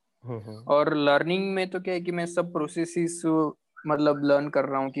 हम्म। और लर्निंग में तो क्या है कि मैं सब प्रोसेसेस मतलब लर्न कर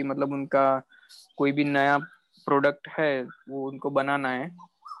रहा हूँ कि मतलब उनका कोई भी नया प्रोडक्ट है वो उनको बनाना है,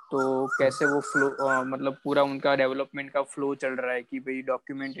 तो कैसे वो फ्लो मतलब पूरा उनका डेवलपमेंट का फ्लो चल रहा है कि भाई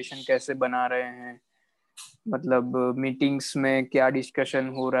डॉक्यूमेंटेशन कैसे बना रहे हैं, मतलब मीटिंग्स में क्या डिस्कशन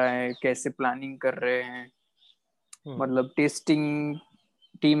हो रहा है, कैसे प्लानिंग कर रहे हैं, मतलब टेस्टिंग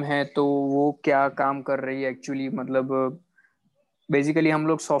टीम है तो वो क्या काम कर रही है एक्चुअली। मतलब बेसिकली हम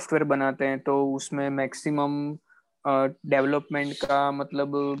लोग सॉफ्टवेयर बनाते हैं तो उसमें मैक्सिमम डेवलपमेंट का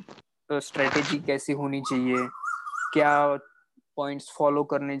मतलब स्ट्रेटेजी कैसी होनी चाहिए, क्या पॉइंट्स फॉलो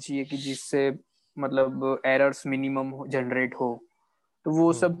करने चाहिए कि जिससे मतलब एरर्स मिनिमम जनरेट हो। तो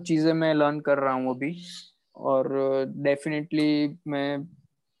वो सब चीज़ें मैं लर्न कर रहा हूँ अभी। और डेफिनेटली मैं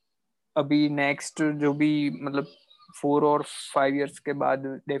अभी नेक्स्ट जो भी मतलब 4 और 5 years के बाद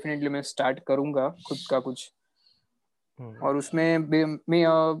डेफिनेटली मैं स्टार्ट करूंगा खुद का कुछ। और उसमें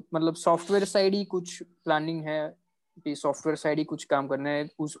मतलब सॉफ्टवेयर साइड ही कुछ प्लानिंग है, कि सॉफ्टवेयर साइड ही कुछ काम करना है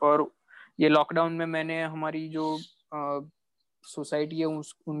उस। और ये लॉकडाउन में मैंने हमारी जो सोसाइटी है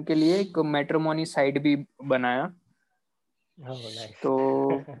उनके लिए एक मैट्रिमोनी साइट भी बनाया। नाइस।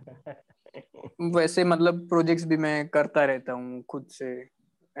 तो वैसे मतलब प्रोजेक्ट्स भी मैं करता रहता हूँ खुद से,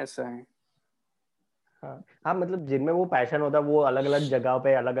 ऐसा है। हाँ हाँ, मतलब जिनमें वो पैशन होता है वो अलग अलग जगह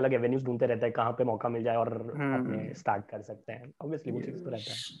पे अलग अलग एवेन्यूज ढूंढते रहते हैं कहाँ पे मौका मिल जाए और अपने स्टार्ट कर सकते हैं। ऑब्वियसली वो चीज़ तो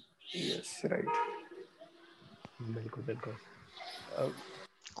रहता है। Yes right. बिल्कुल बिल्कुल।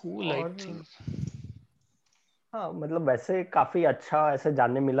 कूल आई और थिंक। हाँ, मतलब वैसे काफी अच्छा ऐसे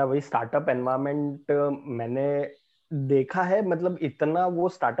जानने मिला। वही स्टार्टअप एनवायरनमेंट मैंने देखा है, मतलब इतना वो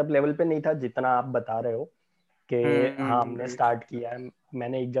स्टार्टअप लेवल पे नहीं था जितना आप बता रहे हो कि हाँ हमने राइट। स्टार्ट किया है।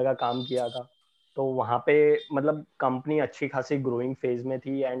 मैंने एक जगह काम किया था तो वहाँ पे मतलब कंपनी अच्छी खासी ग्रोइंग फेज में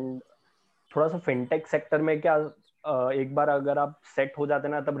थी। एंड थोड़ा सा फिनटेक सेक्टर में क्या, एक बार अगर आप सेट हो जाते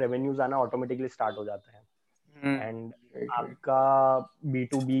हैं ना तब रेवेन्यूज आना ऑटोमेटिकली स्टार्ट हो जाता है। And right right. आपका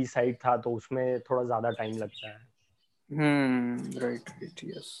B2B साइड था तो उसमें थोड़ा ज्यादा टाइम लगता है। Right right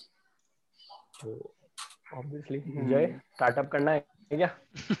yes. तो ऑब्वियसली जय, स्टार्टअप करना है क्या?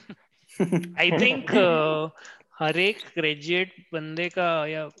 आई थिंक हर एक ग्रेजुएट बंदे का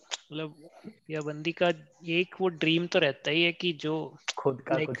या मतलब या बंदी का एक वो ड्रीम तो रहता ही है कि जो खुद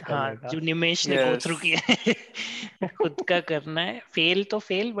का लाइक कुछ हाँ करने का। जो निमेश ने गो यस। थ्रू किया है खुद का करना है, फेल तो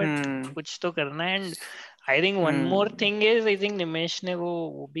फेल बट कुछ तो करना है। And I think one more thing is, I think Nimesh ने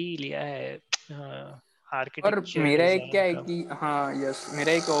वो भी लिया है और आर्किटेक्चर मेरा एक क्या डिजाइन है का। कि हाँ यस,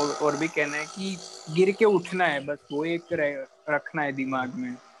 मेरा एक और भी कहना है कि गिर के उठना है, बस वो एक रखना है दिमाग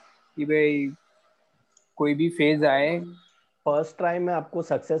में कि भाई कोई भी फेज आए। फर्स्ट ट्राई में आपको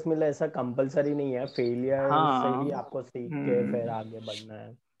सक्सेस मिले ऐसा कंपलसरी नहीं है, फेलियर से हाँ। ही आपको सीख के फिर हम्म। आगे बढ़ना है।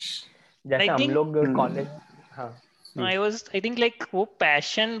 आई जैसे हम थिंक लोग कॉलेज। हाँ I please. Was I think like वो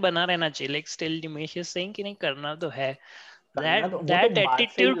पैशन बना रहना चाहिए, like still Nimesh is saying कि नहीं करना तो है, करना दैट तो वो तो दैट बात से ही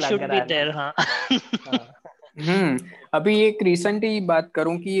एटीट्यूड लग शुड रहा बी है ना। देयर। हाँ हाँ। अभी एक रिसेंट ही बात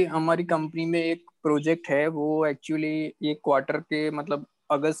करूं कि हमारी कंपनी में एक प्रोजेक्ट है, वो एक्चुअली एक क्वार्टर के मतलब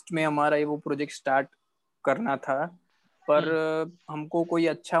अगस्त में हमारा ये वो प्रोजेक्ट स्टार्ट करना था। पर हमको कोई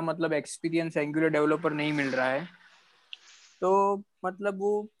अच्छा मतलब एक्सपीरियंस एंगुलर डेवलपर नहीं मिल रहा है, तो मतलब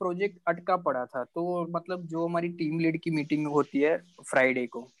वो प्रोजेक्ट अटका पड़ा था। तो मतलब जो हमारी टीम लीड की मीटिंग होती है फ्राइडे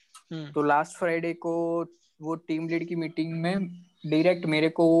को, तो लास्ट फ्राइडे को वो टीम लीड की मीटिंग में डायरेक्ट मेरे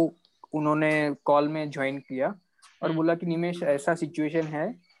को उन्होंने कॉल में ज्वाइन किया और बोला कि निमेश ऐसा सिचुएशन है,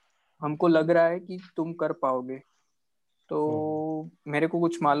 हमको लग रहा है कि तुम कर पाओगे। तो मेरे को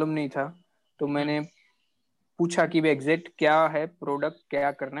कुछ मालूम नहीं था, तो मैंने पूछा कि भाई एग्जैक्ट क्या है प्रोडक्ट,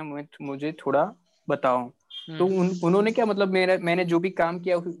 क्या करना है, मुझे थोड़ा बताओ। तो उन्होंने क्या मतलब मैंने जो भी काम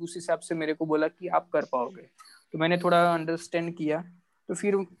किया उस हिसाब से मेरे को बोला कि आप कर पाओगे। तो मैंने थोड़ा अंडरस्टैंड किया, तो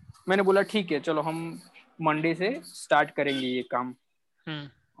फिर मैंने बोला ठीक है चलो हम मंडे से स्टार्ट करेंगे ये काम।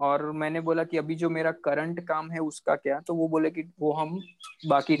 और मैंने बोला कि अभी जो मेरा करंट काम है उसका क्या, तो वो बोले कि वो हम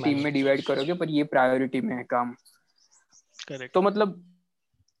बाकी टीम में मैनेज। डिवाइड करोगे, पर ये प्रायोरिटी में है काम। करेक्ट। तो मतलब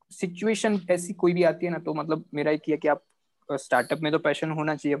सिचुएशन ऐसी कोई भी आती है ना, तो मतलब मेरा एक ये कि आप स्टार्टअप में तो पैशन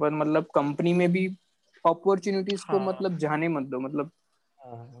होना चाहिए, पर मतलब कंपनी में भी अपॉर्चुनिटीज को हाँ मतलब जाने मत दो, मतलब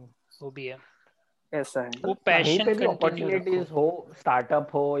हाँ, वो भी है, ऐसा है। वो कहीं पैशन पे भी कंटिन्यू रखो। अपॉर्चुनिटीज हो, स्टार्टअप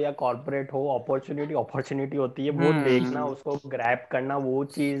हो या कॉर्पोरेट हो, अपॉर्चुनिटी अपॉर्चुनिटी होती है। वो देखना, हम्म। उसको ग्रैब करना, वो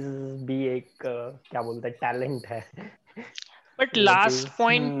चीज भी एक क्या बोलते हैं, टैलेंट है। बट वो लास्ट चीज।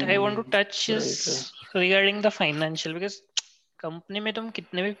 Point I want to touch is right right. Regarding the financial, because company में तुम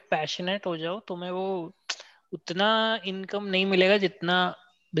कितने भी पैशनेट हो जाओ तुम्हें वो उतना इनकम नहीं मिलेगा जितना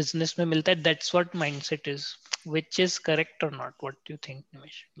बिजनेस में मिलता है। That's what mindset is, which is correct और not, what do you think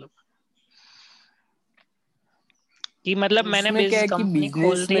Nimesh? मतलब कि मतलब मैंने उसमें क्या है कि कंपनी खोल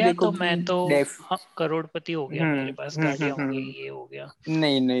बिजनेस में दिया देखो तो मैं कि तो डेफ हाँ करोड़पति हो गया, मेरे पास गाड़ियां हो गई, ये हो गया।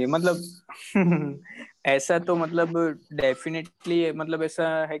 नहीं नहीं मतलब ऐसा तो मतलब डेफिनेटली मतलब ऐसा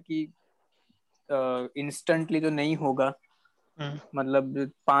है कि इंस्टेंटली तो नहीं होगा। हम्म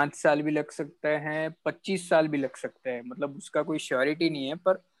मतलब 5 साल भी लग सकते हैं, 25 साल भी लग सकते हैं, मतलब उसका कोई श्योरिटी नहीं है।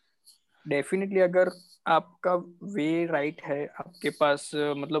 पर डेफिनेटली अगर आपका वे राइट है, आपके पास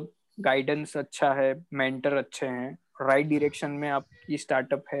मतलब गाइडेंस अच्छा है, मेंटर अच्छे हैं, राइट डायरेक्शन में आपकी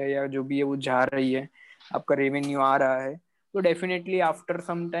स्टार्टअप है या जो भी है वो जा रही है, आपका रेवेन्यू आ रहा है, तो डेफिनेटली आफ्टर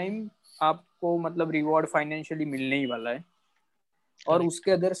सम टाइम आपको मतलब रिवॉर्ड फाइनेंशियली मिलने ही वाला है। और करेक्ट।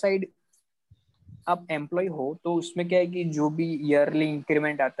 उसके अदर साइड आप एम्प्लॉय हो तो उसमें क्या है कि जो भी ईयरली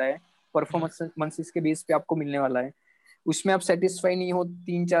इंक्रीमेंट आता है परफॉर्मेंस के बेस पे आपको मिलने वाला है। उसमें आप सेटिस्फाई नहीं हो,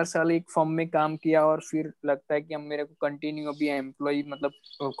 3-4 साल एक फर्म में काम किया और फिर लगता है कि अब मेरे को कंटिन्यू अभी एम्प्लॉय मतलब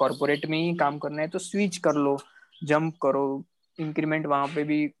कॉर्पोरेट में ही काम करना है, तो स्विच कर लो, जंप करो, इंक्रीमेंट वहां पे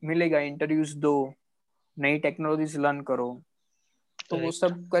भी मिलेगा, इंटरव्यूज दो, नई टेक्नोलॉजीज लर्न करो, तो वो Correct.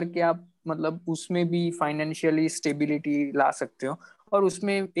 सब करके आप मतलब उसमें भी फाइनेंशियली स्टेबिलिटी ला सकते हो। और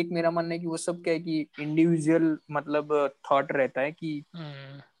उसमें एक मेरा मानना है कि वो सब क्या है कि इंडिविजुअल मतलब थॉट रहता है कि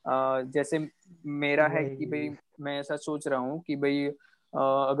Hmm. जैसे मेरा है कि भाई वही मैं ऐसा सोच रहा हूँ कि भाई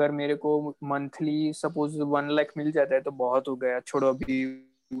अगर मेरे को मंथली सपोज 1 लाख मिल जाता है तो बहुत हो गया, छोड़ो अभी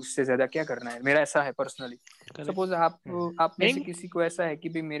उससे ज्यादा क्या करना है, मेरा ऐसा है पर्सनली। Correct. सपोज आप I में से think किसी को ऐसा है कि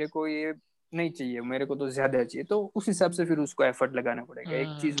भाई मेरे को ये नहीं चाहिए, मेरे को तो ज्यादा चाहिए, तो उस हिसाब से फिर उसको एफर्ट लगाना पड़ेगा,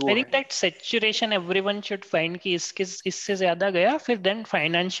 एक चीज I वो think है। that saturation everyone should find कि इससे ज्यादा गया फिर then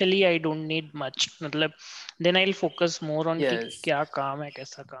financially I don't need much, मतलब then I'll focus more on कि यस। क्या काम है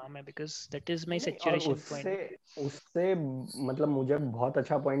कैसा काम है, because that is my नहीं, और saturation उससे point. उससे मतलब मुझे बहुत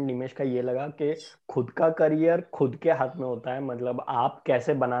अच्छा पॉइंट निमेश का ये लगा कि खुद का करियर खुद के हाथ में होता है, मतलब आप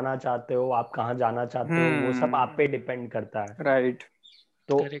कैसे बनाना चाहते हो, आप कहाँ जाना चाहते हो, वो सब आप पे डिपेंड करता है। राइट।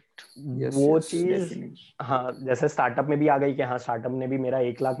 तो Correct. यस वो यस चीज, डेफिनेटली। हाँ, जैसे स्टार्टअप में भी आ गई कि हाँ स्टार्टअप ने भी मेरा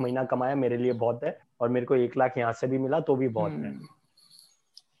 1 लाख महीना कमाया, मेरे लिए बहुत है, और मेरे को 1 लाख यहाँ से भी मिला तो भी बहुत है। हम्म।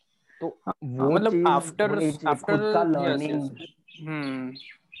 तो हाँ वो मतलब चीज आफ्टर होनी चाहिए, खुद का after yes learning. Yes. Hmm.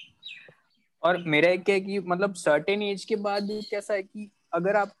 और मेरा एक क्या है कि मतलब सर्टेन एज के बाद कैसा है कि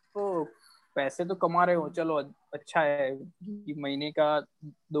अगर आप पैसे तो कमा रहे हो, चलो अच्छा है कि महीने का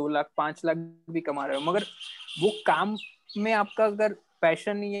 2 लाख 5 लाख भी कमा रहे हो, मगर वो काम में आपका अगर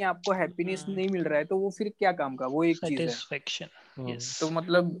पैशन नहीं है, आपको हैप्पीनेस नहीं मिल रहा है, तो वो फिर क्या काम का, वो एक चीज है। Satisfaction. हम्म, तो Yes.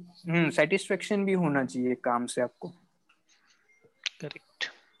 मतलब सेटिस्फेक्शन भी होना चाहिए काम से आपको। Correct.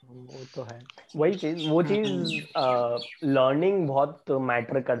 वो तो है। वही चीज, वो हम्म चीज लर्निंग बहुत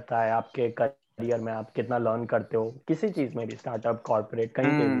मैटर करता है आपके करियर में, आप कितना लर्न करते हो किसी चीज में भी, स्टार्टअप, कॉर्पोरेट,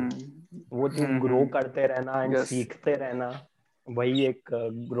 कहीं पे भी। वो चीज ग्रो करते रहना एंड यस। सीखते रहना, वही एक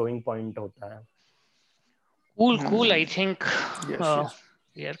ग्रोइंग पॉइंट होता है। Cool, cool. I think yes yes.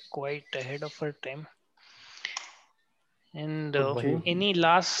 we are quite ahead of our time. And तो वही any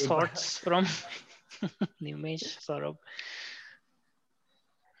last एक बार thoughts from Nimesh, Saurabh?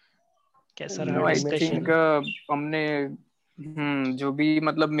 कैसा रहा नो आई निमेश डिस्कशन? थिंक हमने जो भी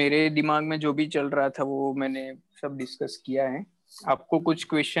मतलब मेरे दिमाग में जो भी चल रहा था वो मैंने सब डिस्कस किया है। आपको कुछ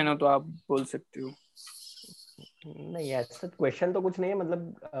क्वेश्चन हो तो आप बोल सकते हो। नहीं, ऐसा क्वेश्चन तो कुछ नहीं है,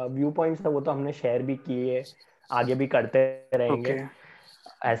 मतलब व्यू पॉइंट्स है वो तो हमने शेयर भी किए, आगे भी करते रहेंगे।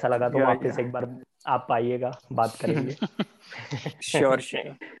 ओके। ऐसा लगा तो या वापस एक बार आप आइएगा, बात करेंगे। Sure sure.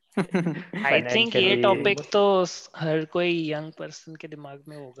 आई थिंक ये फाइनेंशियली, टॉपिक तो हर कोई यंग पर्सन के दिमाग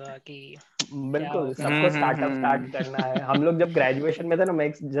में होगा कि क्या बिल्कुल होगा। सबको स्टार्टअप स्टार्ट हम्म। करना है। हम लोग जब ग्रेजुएशन में थे ना,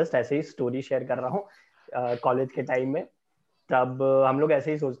 मैं जस्ट ऐसे ही स्टोरी शेयर कर रहा हूँ, कॉलेज के टाइम में, तब हम लोग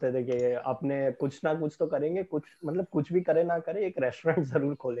ऐसे ही सोचते थे कि अपने कुछ ना कुछ तो करेंगे, कुछ मतलब कुछ भी करे ना करे एक रेस्टोरेंट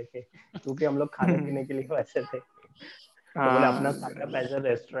जरूर खोलेंगे, क्योंकि हम लोग खाने पीने के लिए वैसे थे। तो बोले हाँ अपना स्टार्टअप एज ए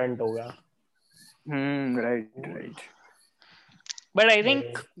रेस्टोरेंट होगा। Right right. But I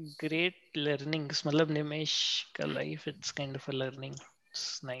think तो ग्रेट लर्निंग्स, मतलब निमेश का life it's kind of a learning,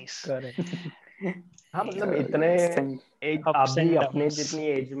 it's nice. Correct. हाँ, मतलब इतने यस थैंक। एज, अप्स अभी एंड अपने डाउन्स। जितनी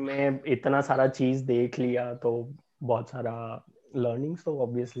एज में इतना सारा चीज देख लिया, तो बहुत सारा लर्निंग्स तो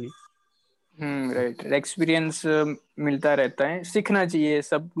ऑब्वियसली। राइट। एक्सपीरियंस मिलता रहता है, सीखना चाहिए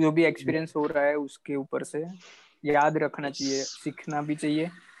सब, जो भी एक्सपीरियंस हो रहा है उसके ऊपर से याद रखना यस। चाहिए, सीखना भी चाहिए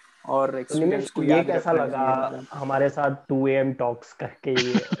और तो निमेश, एक्सपीरियंस को ये याद कैसा रखना लगा चाहिए मतलब। हमारे साथ 2 AM टॉक्स करके,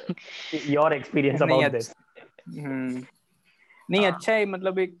 योर एक्सपीरियंस नहीं अबाउट दिस? नहीं अच्छा है,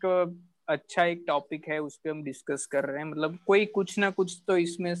 मतलब एक अच्छा एक टॉपिक है, उस पे हम डिस्कस कर रहे हैं, मतलब कोई कुछ ना कुछ तो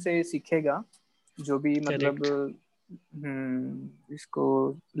इसमें से सीखेगा, जो भी मतलब करेक्ट। इसको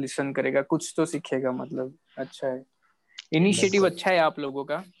लिसन करेगा कुछ तो सीखेगा, मतलब अच्छा है। इनिशिएटिव बिल्कुल, अच्छा है आप लोगों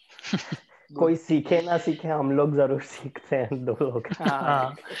का। गुड। कोई सीखे ना सीखे, हम लोग जरूर सीखते हैं 2 लोग। हाँ।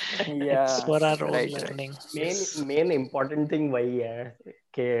 हाँ, या it's for our own right right. Learning. Main yes. Main important thing वही है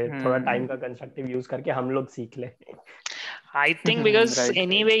कि थोड़ा टाइम का कंस्ट्रक्टिव यूज करके हम लोग सीख लें। I think because right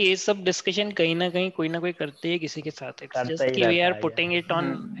anyway right. ये सब डिस्कशन कहीं ना कहीं कोई ना कोई करते हैं किसी के साथ, इट्स करता जस्ट ही कि वी रहता आर है पुटिंग यार। इट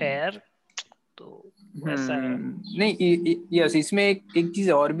ऑन एयर, तो वैसा है। नहीं यस, इसमें एक चीज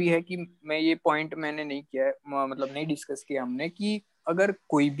और भी है कि मैं ये पॉइंट मैंने नहीं किया है, मतलब नहीं डिस्कस किया हमने कि अगर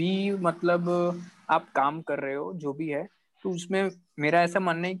कोई भी मतलब आप काम कर रहे हो जो भी है, तो उसमें मेरा ऐसा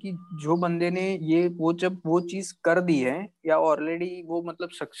मानना है कि जो बंदे ने ये वो जब वो चीज कर दी है या ऑलरेडी वो मतलब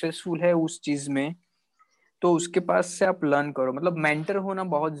सक्सेसफुल है उस चीज में, तो उसके पास से आप लर्न करो, मतलब मेंटर होना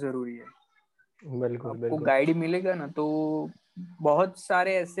बहुत जरूरी है। बिल्कुल आपको बिल्कुल। गाइड मिलेगा ना तो बहुत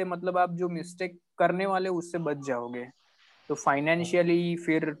सारे ऐसे मतलब आप जो मिस्टेक करने वाले उससे बच जाओगे, तो फाइनेंशियली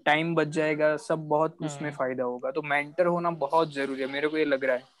फिर टाइम बच जाएगा, सब बहुत उसमें हम्म। फायदा होगा, तो मेंटर होना बहुत जरूरी है, मेरे को ये लग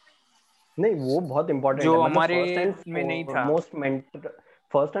रहा है, नहीं, वो बहुत इंपॉर्टेंट है, जो मतलब हमारे फर्स्ट एंड में नहीं था। Foremost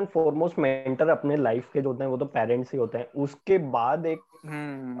first and foremost mentor अपने लाइफ के जो होते हैं वो तो पेरेंट्स ही होते हैं, उसके बाद एक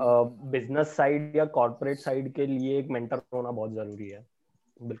बिजनेस साइड या कॉर्पोरेट साइड के लिए एक मेंटर होना बहुत जरूरी है।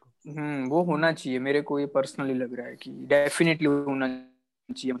 बिल्कुल वो होना चाहिए, मेरे को ये पर्सनली लग रहा है कि डेफिनेटली होना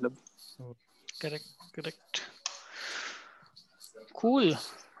चाहिए, मतलब। Correct. Cool.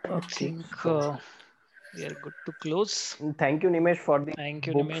 I okay. think we are good to close. Thank you, Nimesh, for the Thank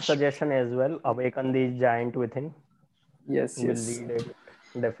you, book Nimesh. suggestion as well. Awaken the Giant Within. Yes We'll yes. read it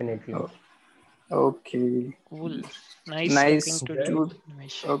definitely. Okay. Cool. Nice nice talking to Jay, you, too.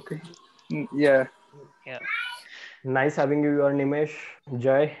 Nimesh. Okay. Yeah. Yeah. nice having you, your Nimesh.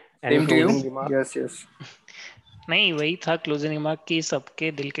 Jay, any same to you. closing remark? Yes yes. नहीं, वही था closing remark की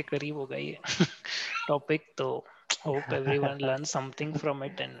सबके दिल के करीब हो गई है टॉपिक, तो hope everyone learn something from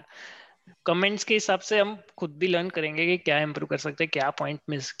it, and comments के हिसाब से हम खुद भी लर्न करेंगे कि क्या इम्प्रूव कर सकते हैं, क्या पॉइंट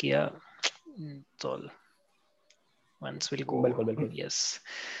मिस किया, ऑल once we'll go. बिल्कुल बिल्कुल। Yes.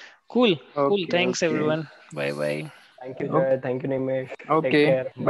 Cool. Okay Thanks okay. everyone. Bye bye. Thank you, Jay. Thank you, Nimesh. Take okay. care. Bye.